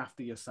 looking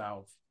after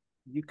yourself,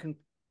 you can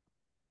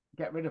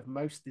get rid of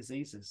most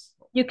diseases.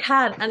 You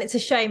can, and it's a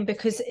shame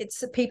because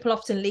people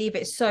often leave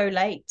it so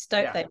late,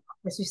 don't they?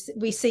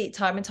 We see it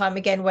time and time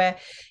again where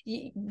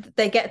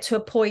they get to a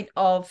point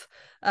of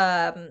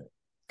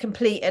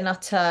complete and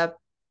utter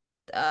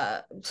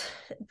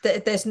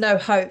there's no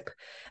hope,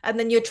 and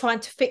then you're trying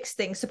to fix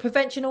things. So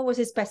prevention always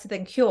is better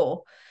than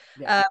cure.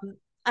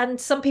 And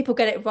some people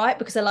get it right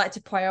because they like to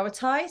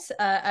prioritize.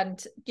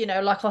 And,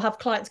 like I'll have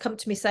clients come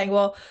to me saying,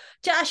 well,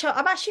 Josh,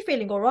 I'm actually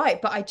feeling all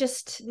right, but I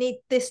just need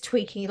this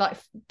tweaking. Like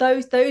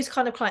those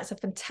kind of clients are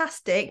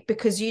fantastic,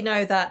 because you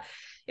know that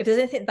if there's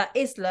anything that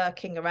is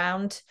lurking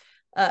around,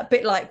 a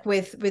bit like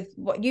with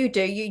what you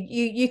do,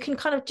 you can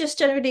kind of just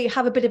generally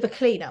have a bit of a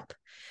cleanup.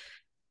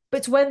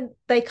 But when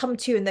they come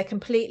to you and they're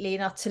completely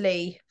and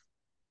utterly,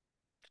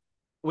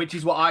 which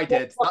is what I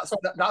did.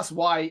 That's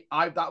why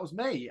that was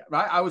me,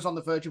 right? I was on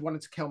the verge of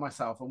wanting to kill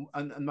myself.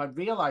 And my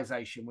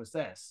realization was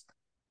this: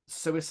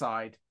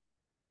 suicide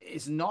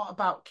is not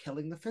about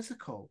killing the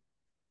physical.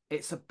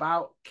 It's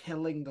about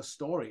killing the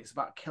story. It's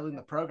about killing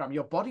the program.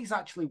 Your body's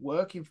actually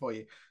working for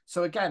you.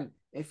 So again,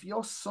 if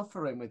you're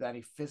suffering with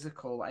any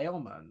physical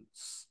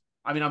ailments,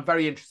 I mean, I'm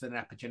very interested in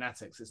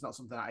epigenetics. It's not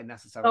something that I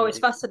necessarily. Oh, it's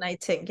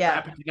fascinating.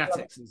 Yeah.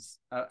 Epigenetics is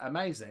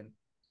amazing.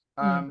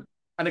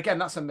 And again,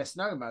 that's a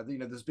misnomer.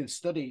 There's been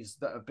studies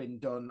that have been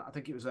done. I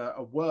think it was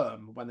a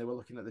worm when they were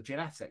looking at the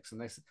genetics, and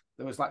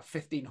there was like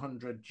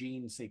 1,500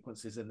 gene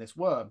sequences in this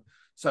worm.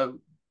 So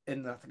I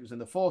think it was in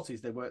the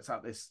 40s, they worked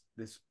out this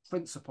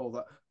principle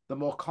that the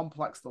more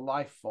complex the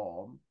life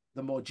form,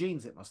 the more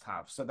genes it must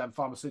have. So then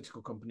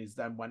pharmaceutical companies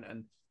then went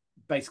and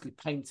basically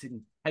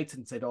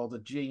patented all the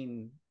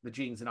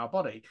genes in our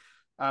body.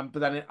 But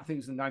then I think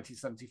it was in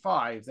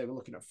 1975, they were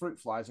looking at fruit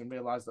flies and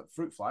realized that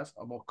fruit flies,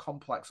 a more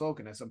complex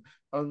organism,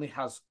 only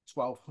has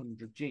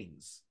 1,200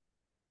 genes.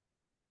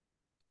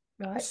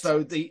 Right.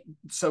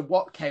 So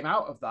what came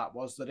out of that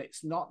was that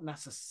it's not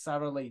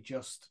necessarily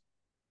just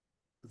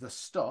the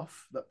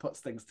stuff that puts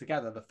things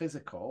together, the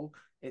physical,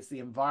 it's the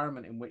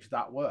environment in which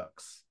that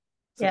works.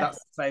 So yes. that's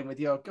the same with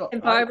your gut.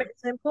 Environment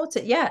right? is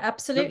important. Yeah,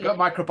 absolutely. Gut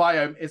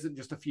microbiome isn't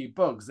just a few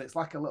bugs. It's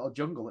like a little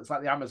jungle. It's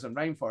like the Amazon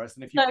rainforest.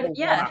 And if you pull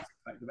one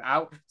aspect of it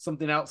out,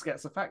 something else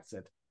gets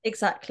affected.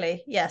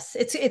 Exactly. Yes.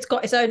 It's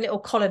got its own little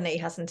colony,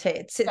 hasn't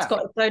it? It's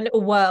got its own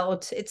little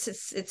world. It's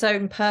its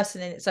own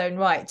person in its own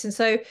right.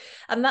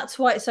 And that's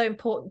why it's so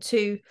important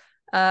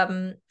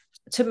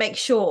to make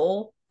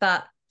sure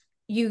that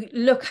you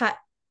look at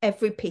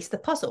every piece of the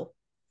puzzle.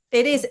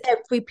 It is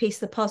every piece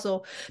of the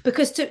puzzle,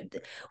 because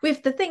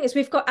the thing is,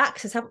 we've got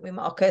access, haven't we,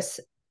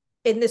 Marcus?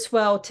 In this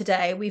world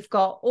today, we've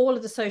got all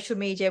of the social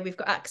media, we've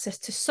got access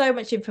to so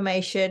much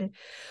information,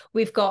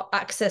 we've got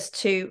access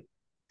to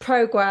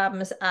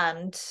programs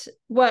and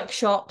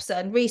workshops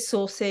and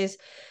resources.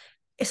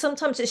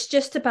 Sometimes it's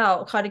just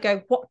about kind of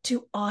go, what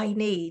do I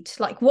need?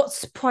 Like,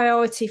 what's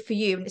priority for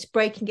you? And it's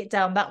breaking it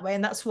down that way.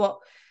 And that's what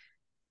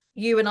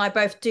you and I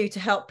both do to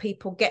help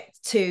people get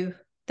to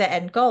their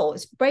end goal.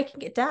 It's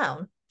breaking it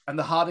down. And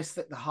the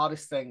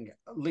hardest thing,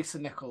 Lisa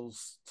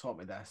Nichols taught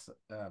me this.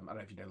 I don't know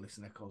if you know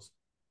Lisa Nichols.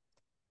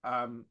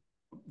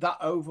 That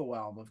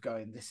overwhelm of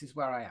going, this is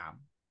where I am,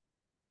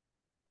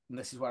 and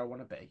this is where I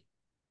want to be.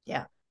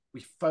 Yeah.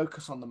 We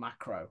focus on the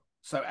macro.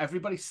 So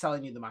everybody's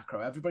selling you the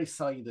macro, everybody's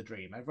selling you the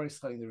dream, everybody's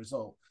selling the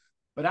result.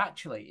 But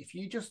actually, if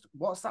you just,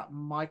 what's that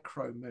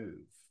micro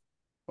move?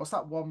 What's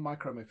that one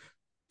micro move?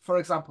 For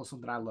example,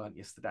 something I learned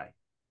yesterday.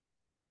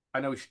 I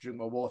know we should drink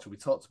more water. We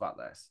talked about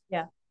this.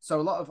 Yeah.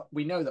 So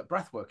we know that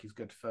breath work is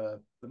good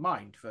for the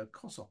mind, for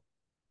cortisol.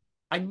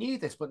 I knew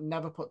this, but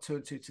never put two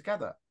and two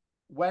together.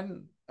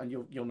 And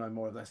you'll know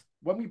more of this,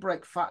 when we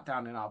break fat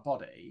down in our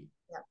body,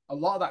 a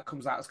lot of that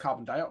comes out as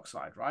carbon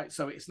dioxide, right?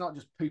 So it's not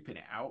just pooping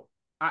it out.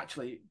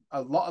 Actually,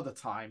 a lot of the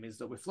time is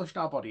that we're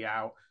flushing our body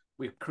out,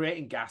 we're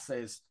creating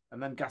gases,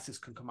 and then gases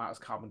can come out as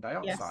carbon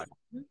dioxide.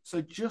 Yes.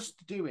 So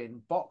just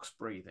doing box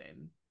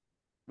breathing,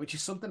 which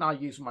is something I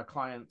use with my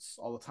clients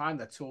all the time,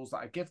 they're tools that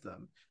I give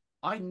them.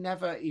 I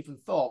never even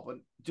thought,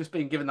 when just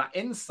being given that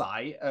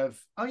insight of,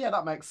 oh yeah,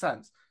 that makes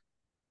sense.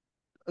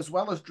 As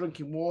well as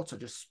drinking water,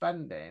 just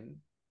spending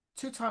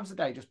 2 times a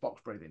day just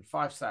box breathing,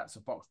 5 sets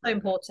of box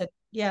breathing. So important.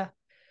 Yeah.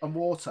 And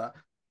water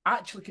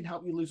actually can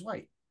help you lose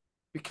weight,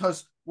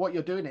 because what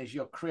you're doing is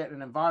you're creating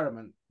an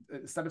environment,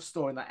 instead of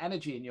storing that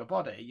energy in your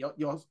body,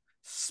 you're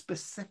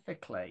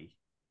specifically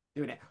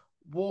doing it.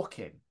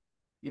 Walking,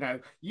 you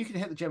can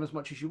hit the gym as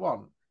much as you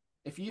want.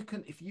 If you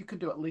can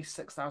do at least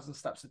 6,000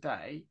 steps a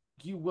day,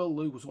 you will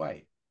lose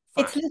weight.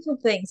 It's little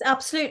things,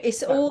 absolutely.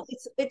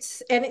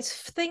 It's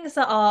things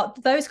that are,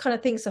 those kind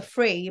of things are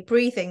free.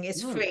 Breathing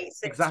is free.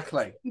 So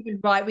exactly.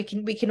 Right, we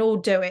can all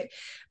do it.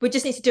 We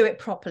just need to do it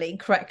properly and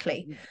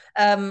correctly.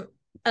 And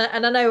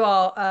I know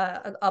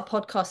our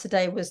podcast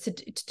today was to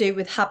do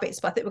with habits,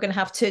 but I think we're going to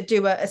have to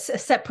do a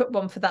separate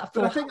one for that.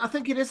 But I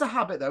think it is a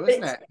habit, though,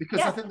 isn't it?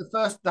 Because I think the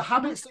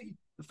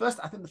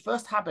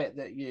first habit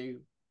that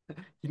you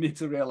need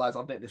to realize,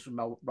 I'll take this from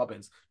Mel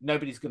Robbins,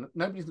 nobody's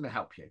gonna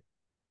help you.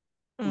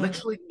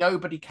 Literally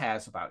nobody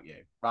cares about you,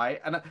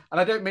 right? And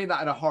I don't mean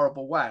that in a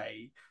horrible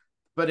way,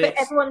 but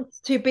everyone's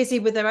too busy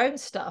with their own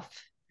stuff.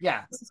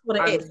 Yeah, this is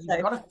what it is.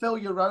 You've got to fill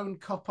your own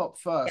cup up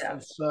first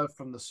and serve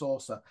from the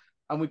saucer.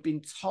 And we've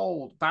been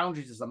told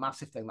boundaries is a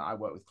massive thing that I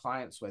work with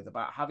clients with,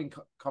 about having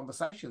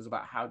conversations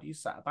about how do you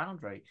set a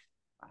boundary?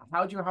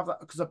 How do you have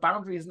that? Because a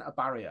boundary isn't a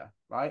barrier,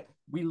 right?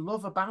 We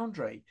love a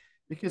boundary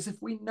because if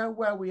we know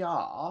where we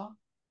are,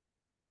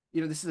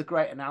 this is a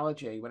great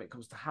analogy when it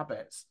comes to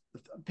habits.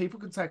 People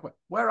can take,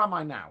 where am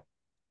I now?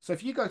 So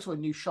if you go to a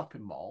new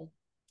shopping mall,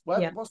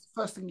 what's the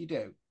first thing you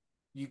do?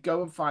 You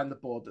go and find the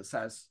board that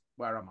says,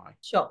 where am I?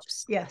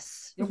 Shops,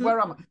 yes. Where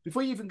am I?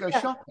 Before you even go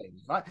shopping,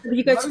 right?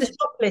 You go to the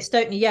shop list,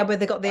 don't you? Yeah, where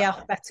they got the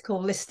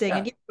alphabetical listing,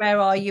 and where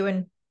are you?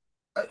 And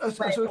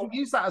so if we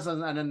use that as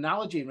an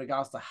analogy in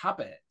regards to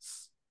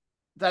habits,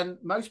 then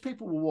most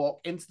people will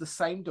walk into the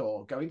same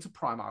door, go into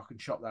Primark and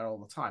shop there all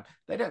the time.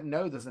 They don't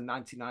know there's a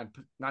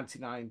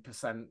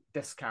 99%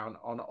 discount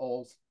on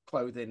all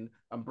clothing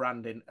and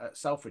branding at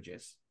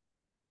Selfridges.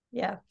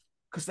 Yeah.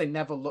 Because they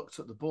never looked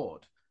at the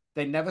board.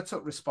 They never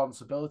took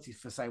responsibility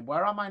for saying,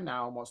 where am I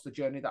now and what's the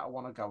journey that I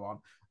want to go on?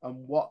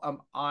 And what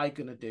am I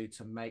going to do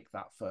to make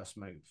that first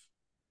move?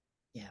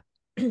 Yeah.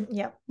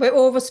 Yeah. We're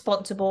all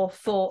responsible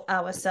for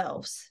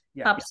ourselves.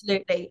 Yeah.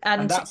 Absolutely.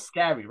 And that's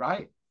scary,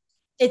 right?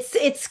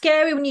 It's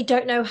scary when you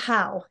don't know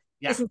how,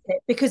 isn't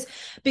it? Because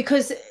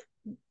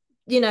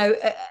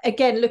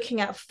again,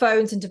 looking at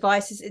phones and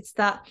devices, it's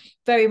that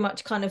very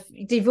much kind of,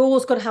 you've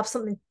always got to have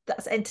something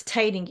that's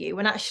entertaining you.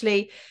 And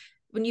actually,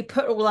 when you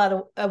put all that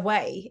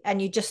away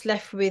and you're just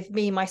left with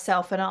me,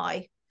 myself, and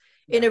I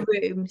in a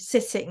room,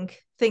 sitting,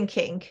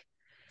 thinking,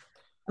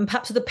 and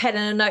perhaps with a pen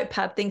and a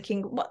notepad,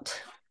 thinking, what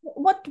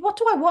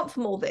do I want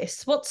from all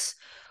this?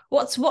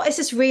 what is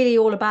this really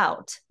all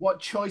about? What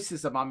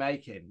choices am I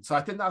making? So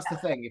I think that's the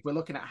thing. If we're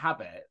looking at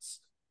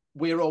habits,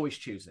 we're always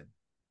choosing.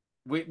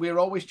 We're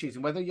always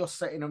choosing. Whether you're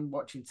sitting and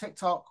watching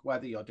TikTok,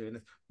 whether you're doing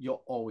this,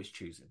 you're always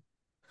choosing.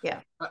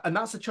 Yeah. And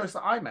that's a choice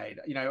that I made.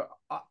 You know,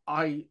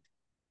 I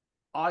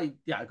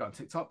go on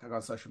TikTok, I go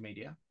on social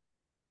media,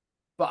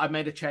 but I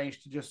made a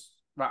change to just,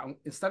 right,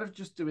 instead of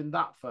just doing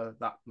that for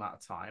that amount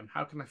of time,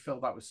 how can I fill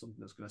that with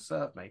something that's going to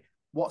serve me?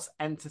 What's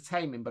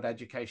entertaining but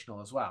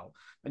educational as well?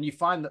 And you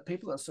find that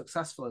people that are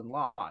successful in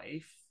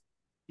life,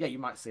 yeah, you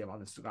might see them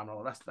on Instagram and all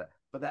the rest of it,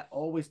 but they're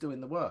always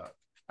doing the work.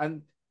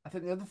 And I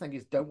think the other thing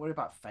is, don't worry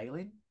about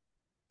failing.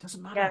 It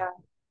doesn't matter. Yeah.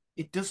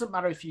 It doesn't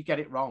matter if you get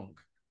it wrong.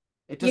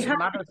 It doesn't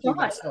matter if you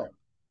mess up.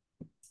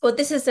 Well,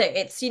 this is it.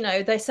 It's, you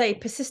know, they say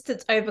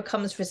persistence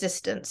overcomes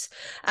resistance,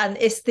 and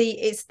it's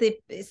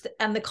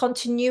the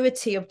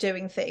continuity of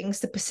doing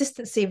things, the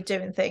persistency of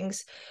doing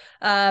things.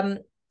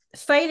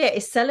 Failure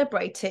is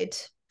celebrated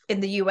in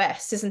the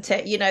US, isn't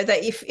it? You know,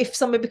 that if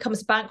somebody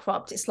becomes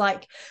bankrupt, it's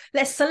like,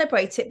 let's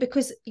celebrate it,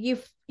 because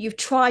you've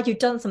tried, you've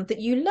done something,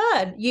 you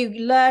learn,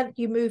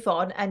 you move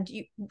on, and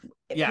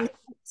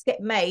mistakes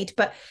get made,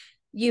 but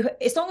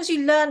as long as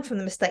you learn from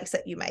the mistakes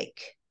that you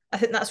make, I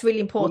think that's really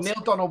important. Well,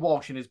 Neil Donald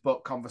Walsh, in his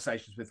book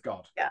Conversations with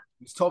God, yeah,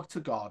 he's talking to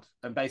God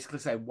and basically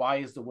saying, why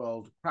is the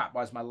world crap?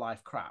 Why is my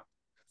life crap?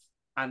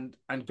 And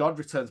God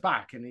returns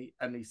back, and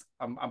he's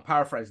I'm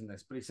paraphrasing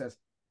this, but he says,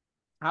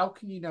 how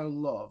can you know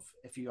love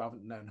if you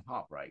haven't known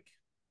heartbreak?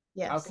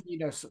 Yes. How can you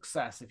know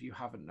success if you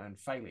haven't known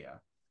failure?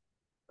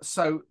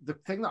 So the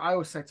thing that I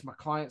always say to my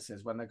clients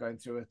is, when they're going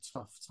through a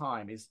tough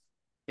time, is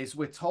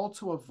we're told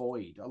to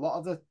avoid a lot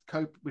of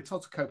we're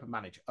told to cope and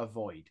manage,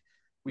 avoid.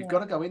 We've got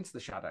to go into the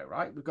shadow,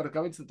 right? We've got to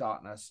go into the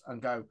darkness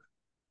and go,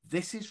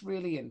 this is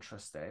really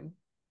interesting.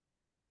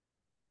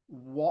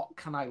 What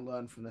can I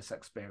learn from this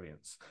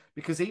experience?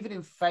 Because even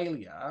in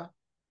failure,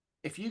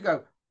 if you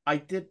go, I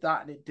did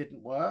that and it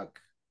didn't work.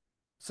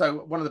 So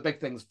one of the big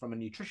things from a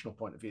nutritional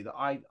point of view that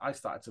I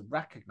started to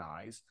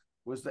recognize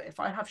was that if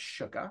I have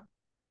sugar,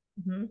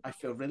 I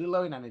feel really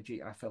low in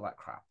energy and I feel like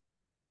crap.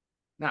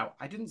 Now,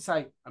 I didn't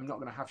say I'm not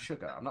going to have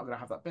sugar. I'm not going to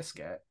have that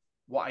biscuit.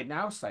 What I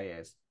now say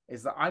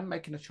is that I'm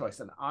making a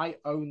choice, and I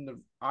own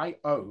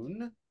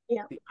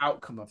the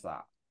outcome of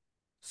that.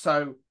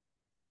 So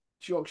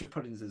Yorkshire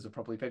puddings is a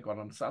probably big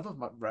one. I love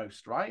my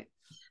roast, right?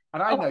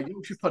 And I know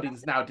Yorkshire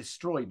puddings now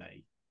destroy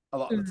me a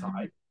lot of the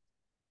time.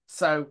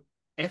 So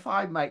if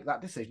I make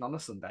that decision on a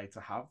Sunday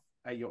to have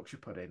a Yorkshire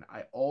pudding,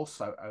 I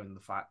also own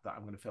the fact that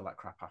I'm going to feel like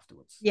crap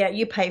afterwards. Yeah,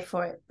 you pay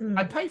for it.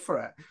 I pay for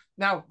it.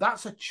 Now,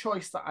 that's a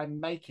choice that I'm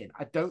making.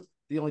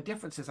 The only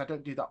difference is I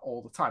don't do that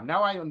all the time.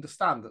 Now I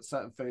understand that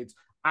certain foods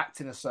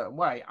act in a certain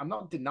way. I'm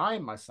not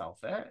denying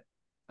myself it.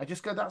 I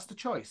just go, that's the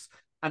choice.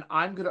 And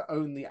I'm going to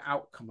own the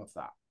outcome of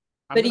that.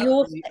 But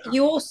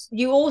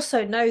you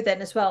also know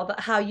then as well that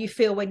how you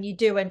feel when you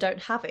do and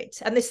don't have it.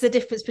 And this is the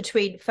difference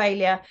between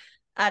failure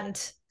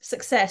and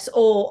success,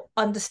 or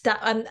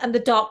understand and the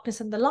darkness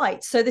and the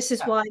light. So this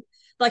is why,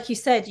 like you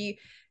said,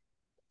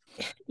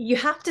 you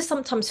have to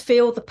sometimes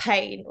feel the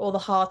pain or the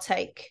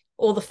heartache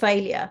or the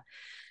failure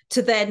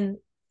to then,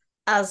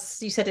 as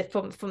you said it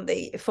from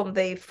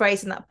the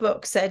phrase in that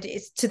book said,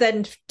 it's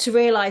to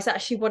realize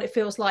actually what it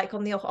feels like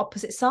on the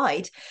opposite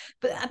side.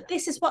 But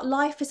this is what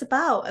life is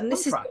about, and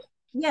this is,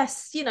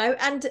 yes, you know,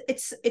 and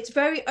it's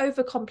very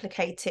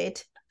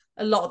overcomplicated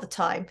a lot of the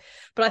time.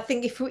 But I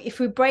think if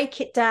we break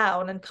it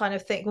down and kind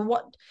of think, well,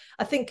 what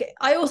I think,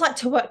 I always like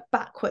to work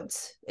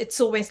backwards. It's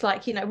always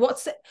like, you know,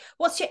 what's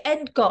your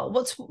end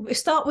goal?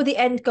 Start with the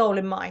end goal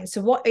in mind.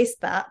 So what is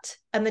that?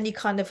 And then you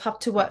kind of have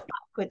to work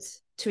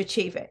backwards to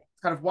achieve it.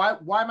 Kind of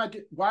why am I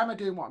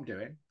doing what I'm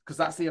doing? Because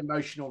that's the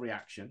emotional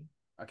reaction.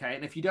 Okay.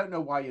 And if you don't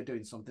know why you're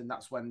doing something,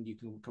 that's when you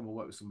can come and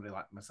work with somebody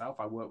like myself.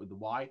 I work with the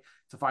why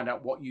to find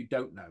out what you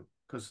don't know.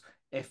 Because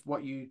if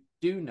what you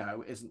do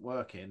know isn't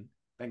working,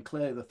 then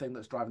clearly the thing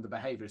that's driving the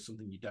behavior is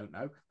something you don't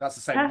know. That's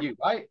the same with you,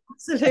 right?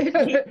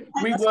 Absolutely.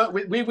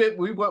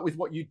 we work with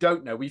what you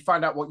don't know. We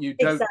find out what you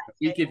don't know.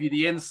 We give you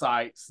the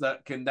insights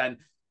that can then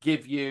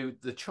give you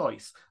the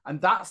choice.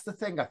 And that's the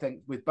thing, I think,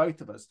 with both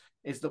of us,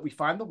 is that we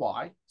find the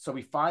why. So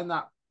we find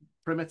that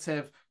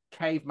primitive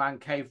caveman,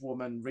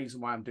 cavewoman reason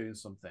why I'm doing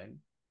something.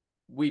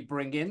 We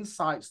bring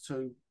insights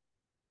to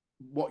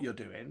what you're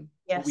doing.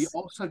 Yes. But we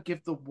also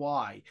give the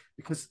why,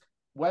 because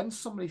when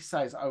somebody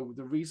says, oh,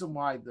 the reason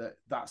why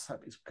that's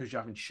is because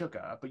you're having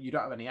sugar, but you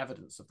don't have any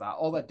evidence of that,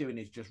 all they're doing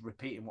is just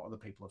repeating what other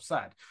people have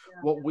said.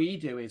 Yeah. What we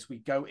do is we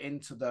go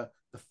into the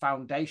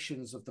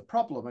foundations of the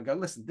problem and go,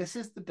 listen, this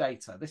is the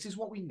data. This is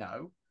what we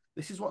know.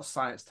 This is what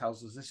science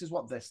tells us. This is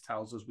what this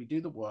tells us. We do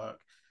the work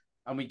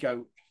and we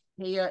go,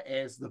 here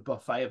is the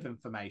buffet of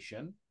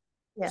information.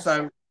 Yes.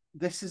 So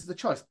this is the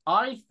choice.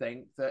 I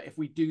think that if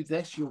we do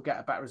this, you'll get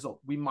a better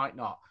result. We might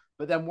not.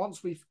 But then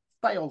once we've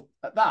failed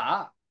at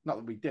that, not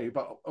that we do,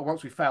 but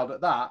once we failed at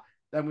that,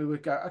 then we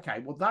would go,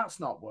 okay, well, that's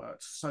not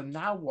worked. So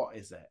now what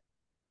is it?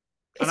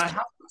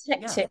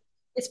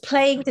 It's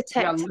playing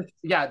detective.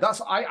 Yeah,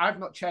 I've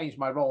not changed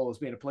my role as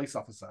being a police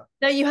officer.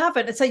 No, you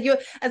haven't.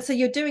 And so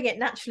you're doing it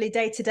naturally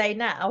day to day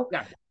now.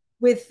 Yeah.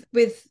 with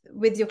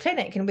your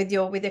clinic and with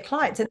your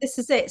clients, and this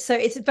is it. So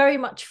it's very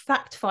much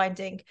fact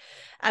finding,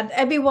 and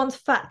everyone's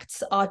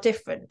facts are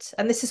different,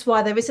 and this is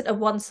why there isn't a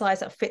one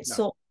size that fits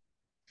No. all.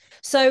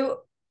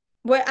 So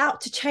we're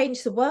out to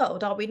change the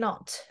world, are we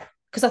not?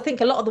 Because I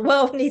think a lot of the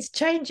world needs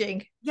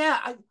changing.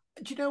 Yeah,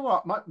 do you know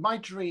what? My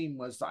dream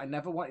was that I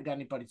never wanted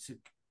anybody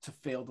to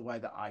feel the way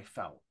that I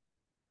felt.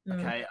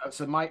 Okay,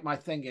 so my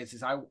thing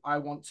is I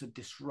want to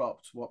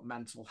disrupt what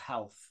mental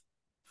health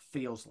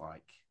feels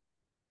like,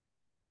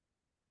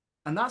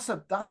 and that's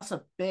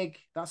a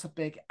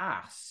big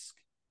ask.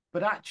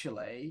 But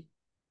actually,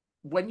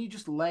 when you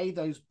just lay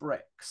those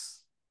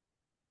bricks,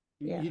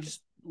 Yeah. you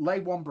just lay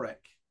one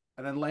brick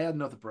and then lay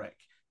another brick.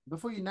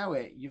 Before you know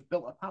it, you've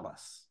built a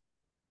palace.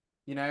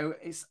 You know,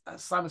 it's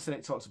Simon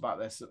Sinek talks about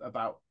this,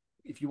 about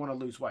if you want to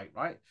lose weight,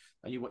 right?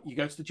 And you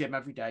go to the gym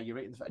every day, you're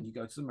eating, and you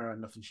go to the mirror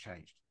and nothing's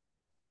changed.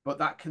 But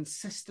that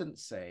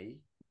consistency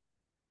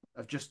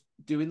of just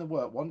doing the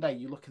work, one day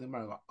you look in the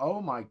mirror and go,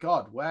 oh my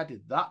God, where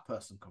did that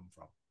person come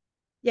from?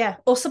 Yeah.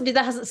 Or somebody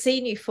that hasn't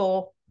seen you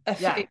for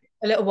a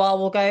little while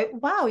will go,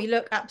 wow, you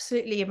look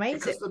absolutely amazing.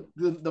 Because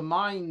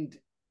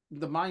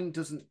the mind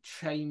doesn't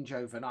change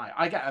overnight.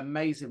 I get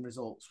amazing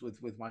results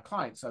with my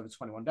clients over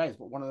 21 days,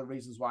 but one of the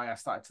reasons why I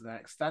started to then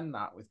extend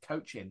that with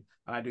coaching,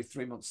 and I do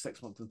 3 months,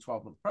 6 months, and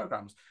 12-month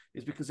programs,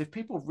 is because if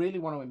people really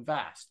want to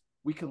invest,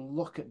 we can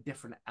look at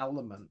different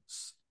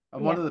elements.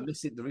 And one of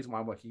the reason why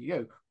I'm working with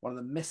you, one of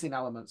the missing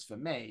elements for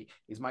me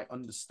is my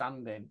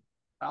understanding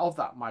of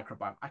that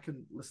microbiome. I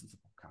can listen to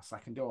podcasts, I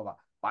can do all that,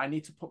 but I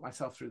need to put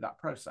myself through that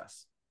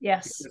process.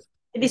 Yes.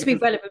 It needs to be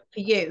relevant for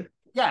you.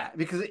 Yeah,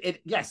 because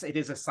it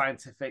is a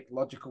scientific,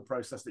 logical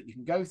process that you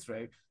can go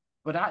through,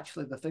 but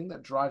actually the thing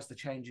that drives the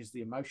change is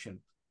the emotion.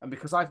 And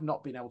because I've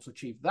not been able to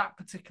achieve that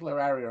particular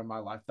area in my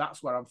life,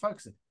 that's where I'm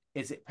focusing.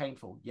 Is it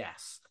painful?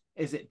 Yes.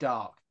 Is it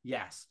dark?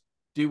 Yes.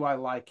 Do I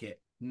like it?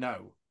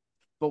 No.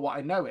 But what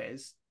I know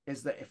is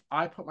that if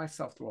I put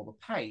myself through all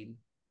the pain,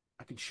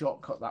 I can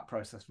shortcut that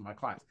process for my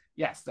clients.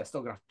 Yes, they're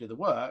still going to have to do the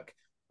work,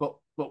 but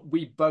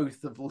we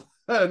both have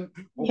learned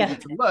what we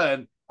need to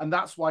learn, and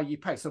that's why you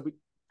pay. So we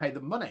pay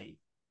the money.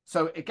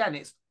 So again,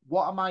 it's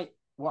what am I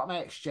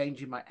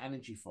exchanging my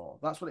energy for?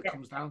 That's what it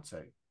comes down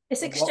to.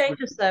 It's exchange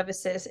of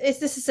services.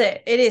 This is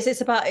it. It is. It's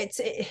about it's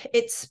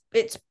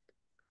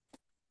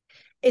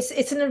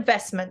an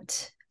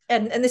investment.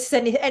 And this is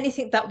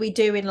anything that we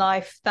do in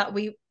life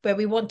where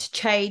we want to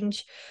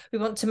change, we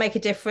want to make a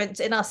difference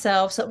in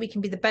ourselves so that we can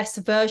be the best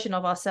version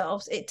of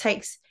ourselves. It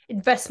takes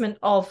investment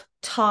of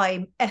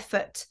time,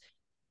 effort,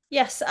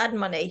 yes, and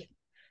money.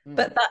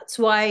 But that's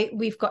why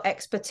we've got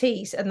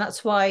expertise, and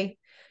that's why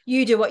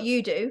you do what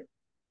you do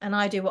and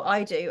I do what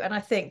I do. And I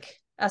think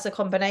as a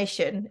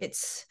combination,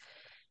 it's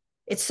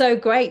so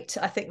great,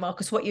 I think,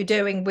 Marcus, what you're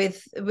doing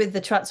with the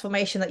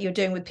transformation that you're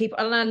doing with people.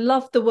 And I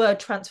love the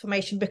word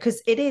transformation,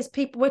 because it is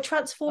people, we're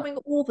transforming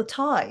all the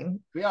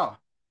time. We are.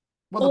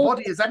 Well, the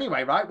body is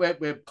anyway, right?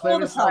 We're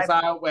clearing cells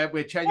out,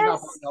 we're changing our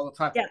body all the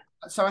time. Yeah.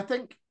 So I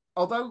think,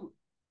 although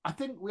I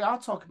think we are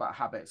talking about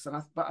habits,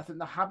 but I think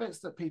the habits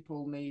that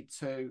people need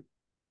to,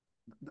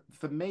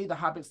 for me, the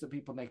habits that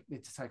people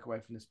need to take away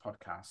from this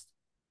podcast,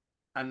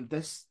 and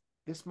this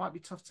might be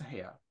tough to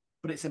hear,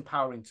 but it's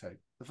empowering too.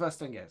 The first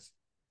thing is,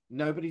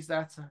 nobody's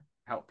there to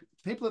help you.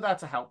 People are there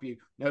to help you.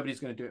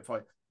 Nobody's going to do it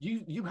for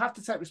you. You have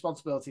to take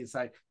responsibility and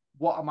say,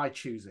 what am I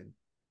choosing?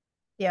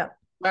 Yeah.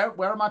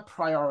 Where are my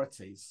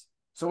priorities?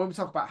 So when we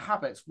talk about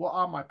habits, what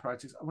are my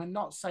priorities? And we're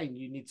not saying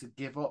you need to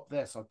give up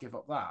this or give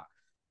up that.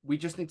 We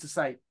just need to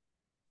say,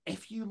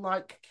 if you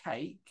like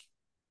cake,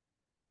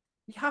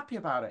 be happy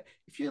about it.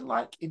 If you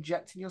like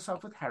injecting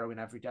yourself with heroin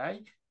every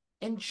day,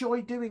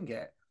 enjoy doing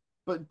it.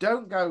 But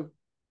don't go,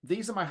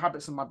 these are my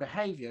habits and my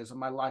behaviors and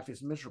my life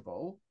is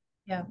miserable.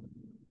 Yeah.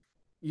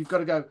 You've got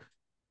to go,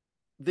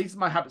 these are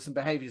my habits and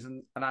behaviors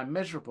and I'm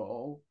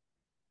miserable.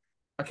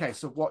 Okay,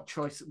 so what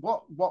choice,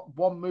 what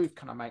one move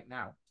can I make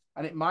now?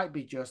 And it might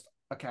be just,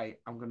 okay,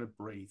 I'm going to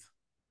breathe.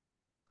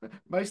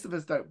 Most of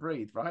us don't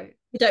breathe, right?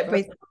 You don't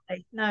breathe.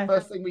 No.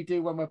 First thing we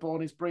do when we're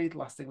born is breathe.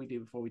 Last thing we do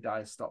before we die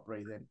is stop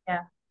breathing.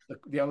 Yeah.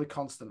 The only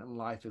constant in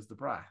life is the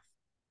breath.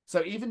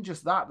 So even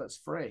just that's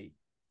free.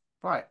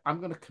 Right, I'm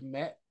going to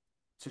commit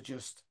to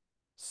just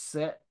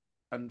sit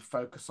and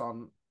focus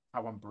on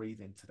how I'm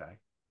breathing today.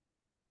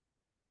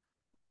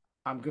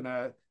 I'm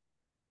gonna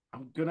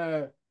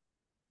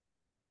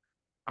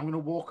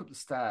walk up the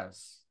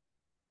stairs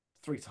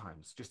 3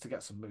 times just to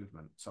get some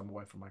movement, so I'm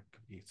away from my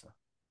computer.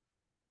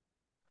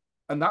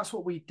 And that's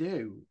what we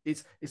do.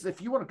 It's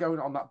if you want to go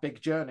on that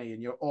big journey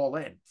and you're all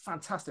in,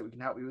 fantastic, we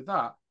can help you with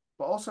that.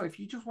 But also, if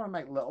you just want to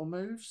make little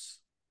moves,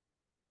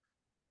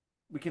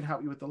 we can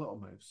help you with the little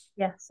moves.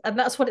 Yes, and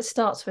that's what it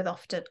starts with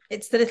often.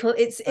 It's the little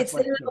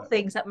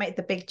things that make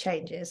the big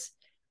changes.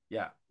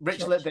 Yeah.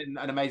 Rich Litvin,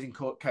 an amazing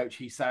coach,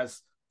 he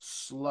says,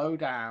 slow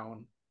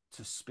down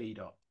to speed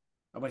up.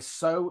 And we're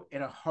so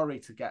in a hurry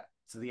to get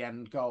to the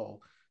end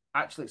goal.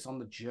 Actually, it's on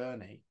the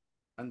journey.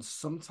 And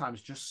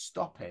sometimes just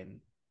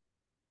stopping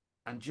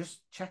and just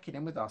checking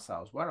in with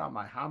ourselves. Where am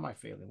I? How am I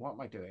feeling? What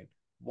am I doing?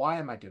 Why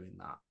am I doing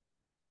that?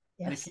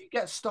 And if you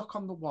get stuck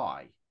on the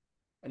why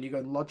and you go,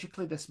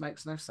 logically, this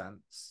makes no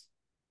sense,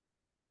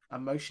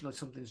 emotionally,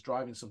 something's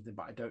driving something,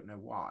 but I don't know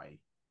why,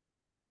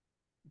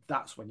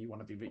 that's when you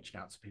want to be reaching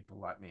out to people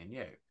like me and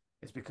you.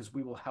 It's because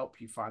we will help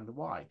you find the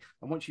why.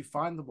 And once you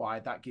find the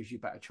why, that gives you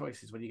better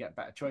choices. When you get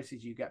better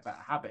choices, you get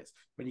better habits.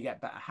 When you get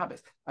better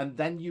habits, and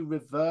then you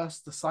reverse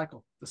the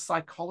cycle. The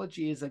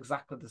psychology is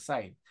exactly the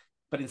same,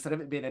 but instead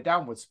of it being a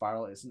downward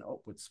spiral, it's an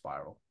upward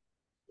spiral.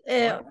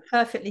 Yeah,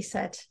 perfectly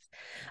said.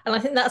 And I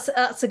think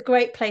that's a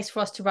great place for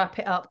us to wrap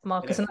it up,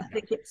 Marcus. And I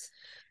think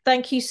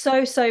thank you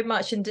so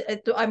much. And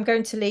I'm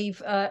going to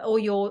leave all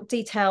your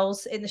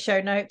details in the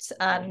show notes,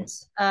 and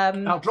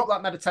I'll drop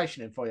that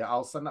meditation in for you.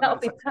 I'll send that. That'll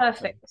be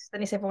perfect. Then at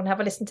least everyone have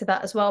a listen to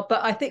that as well.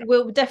 But I think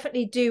we'll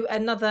definitely do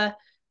another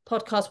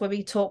podcast where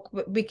we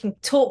can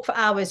talk for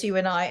hours, you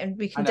and and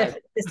we can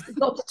definitely, there's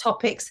lots of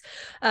topics,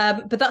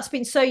 but that's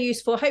been so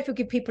useful. Hopefully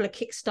give people a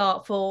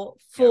kickstart for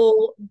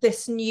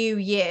this new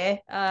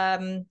year,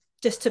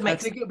 just to make, I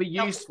think it'll be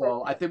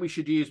useful. I think we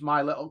should use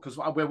my little, because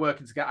we're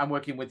working together, I'm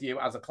working with you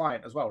as a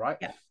client as well,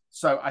 right?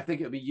 So I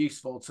think it'll be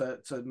useful to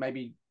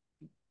maybe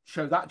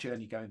show that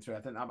journey going through. I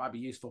think that might be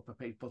useful for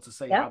people to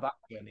see how that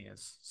journey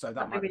is. So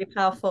that'd be really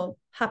powerful.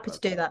 Happy to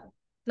do that.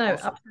 No,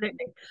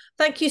 absolutely.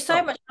 Thank you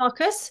so much,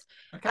 Marcus.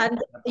 And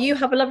you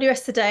have a lovely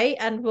rest of the day,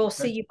 and we'll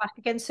see you back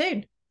again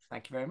soon.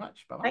 Thank you very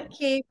much. Bye-bye. Thank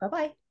you.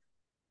 Bye-bye.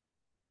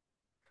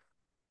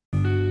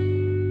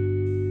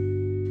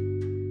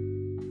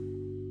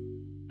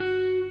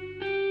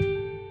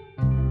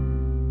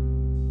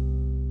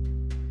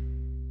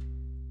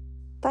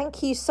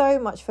 Thank you so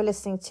much for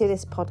listening to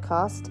this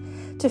podcast.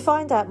 To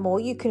find out more,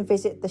 you can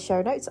visit the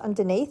show notes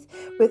underneath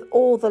with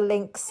all the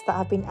links that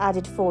have been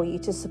added for you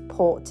to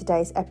support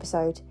today's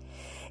episode.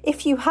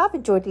 If you have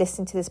enjoyed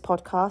listening to this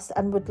podcast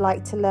and would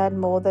like to learn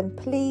more, then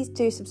please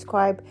do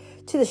subscribe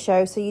to the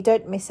show so you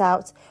don't miss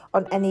out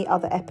on any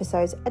other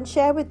episodes, and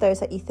share with those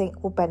that you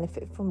think will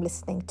benefit from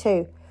listening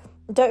too.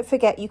 And don't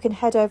forget, you can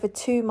head over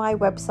to my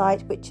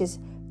website, which is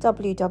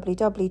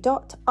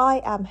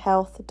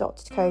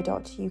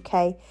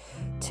www.iamhealth.co.uk,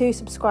 to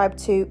subscribe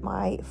to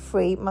my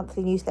free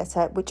monthly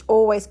newsletter, which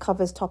always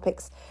covers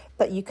topics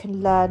that you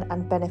can learn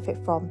and benefit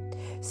from.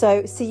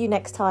 So see you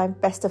next time.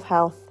 Best of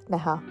health,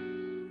 Neha.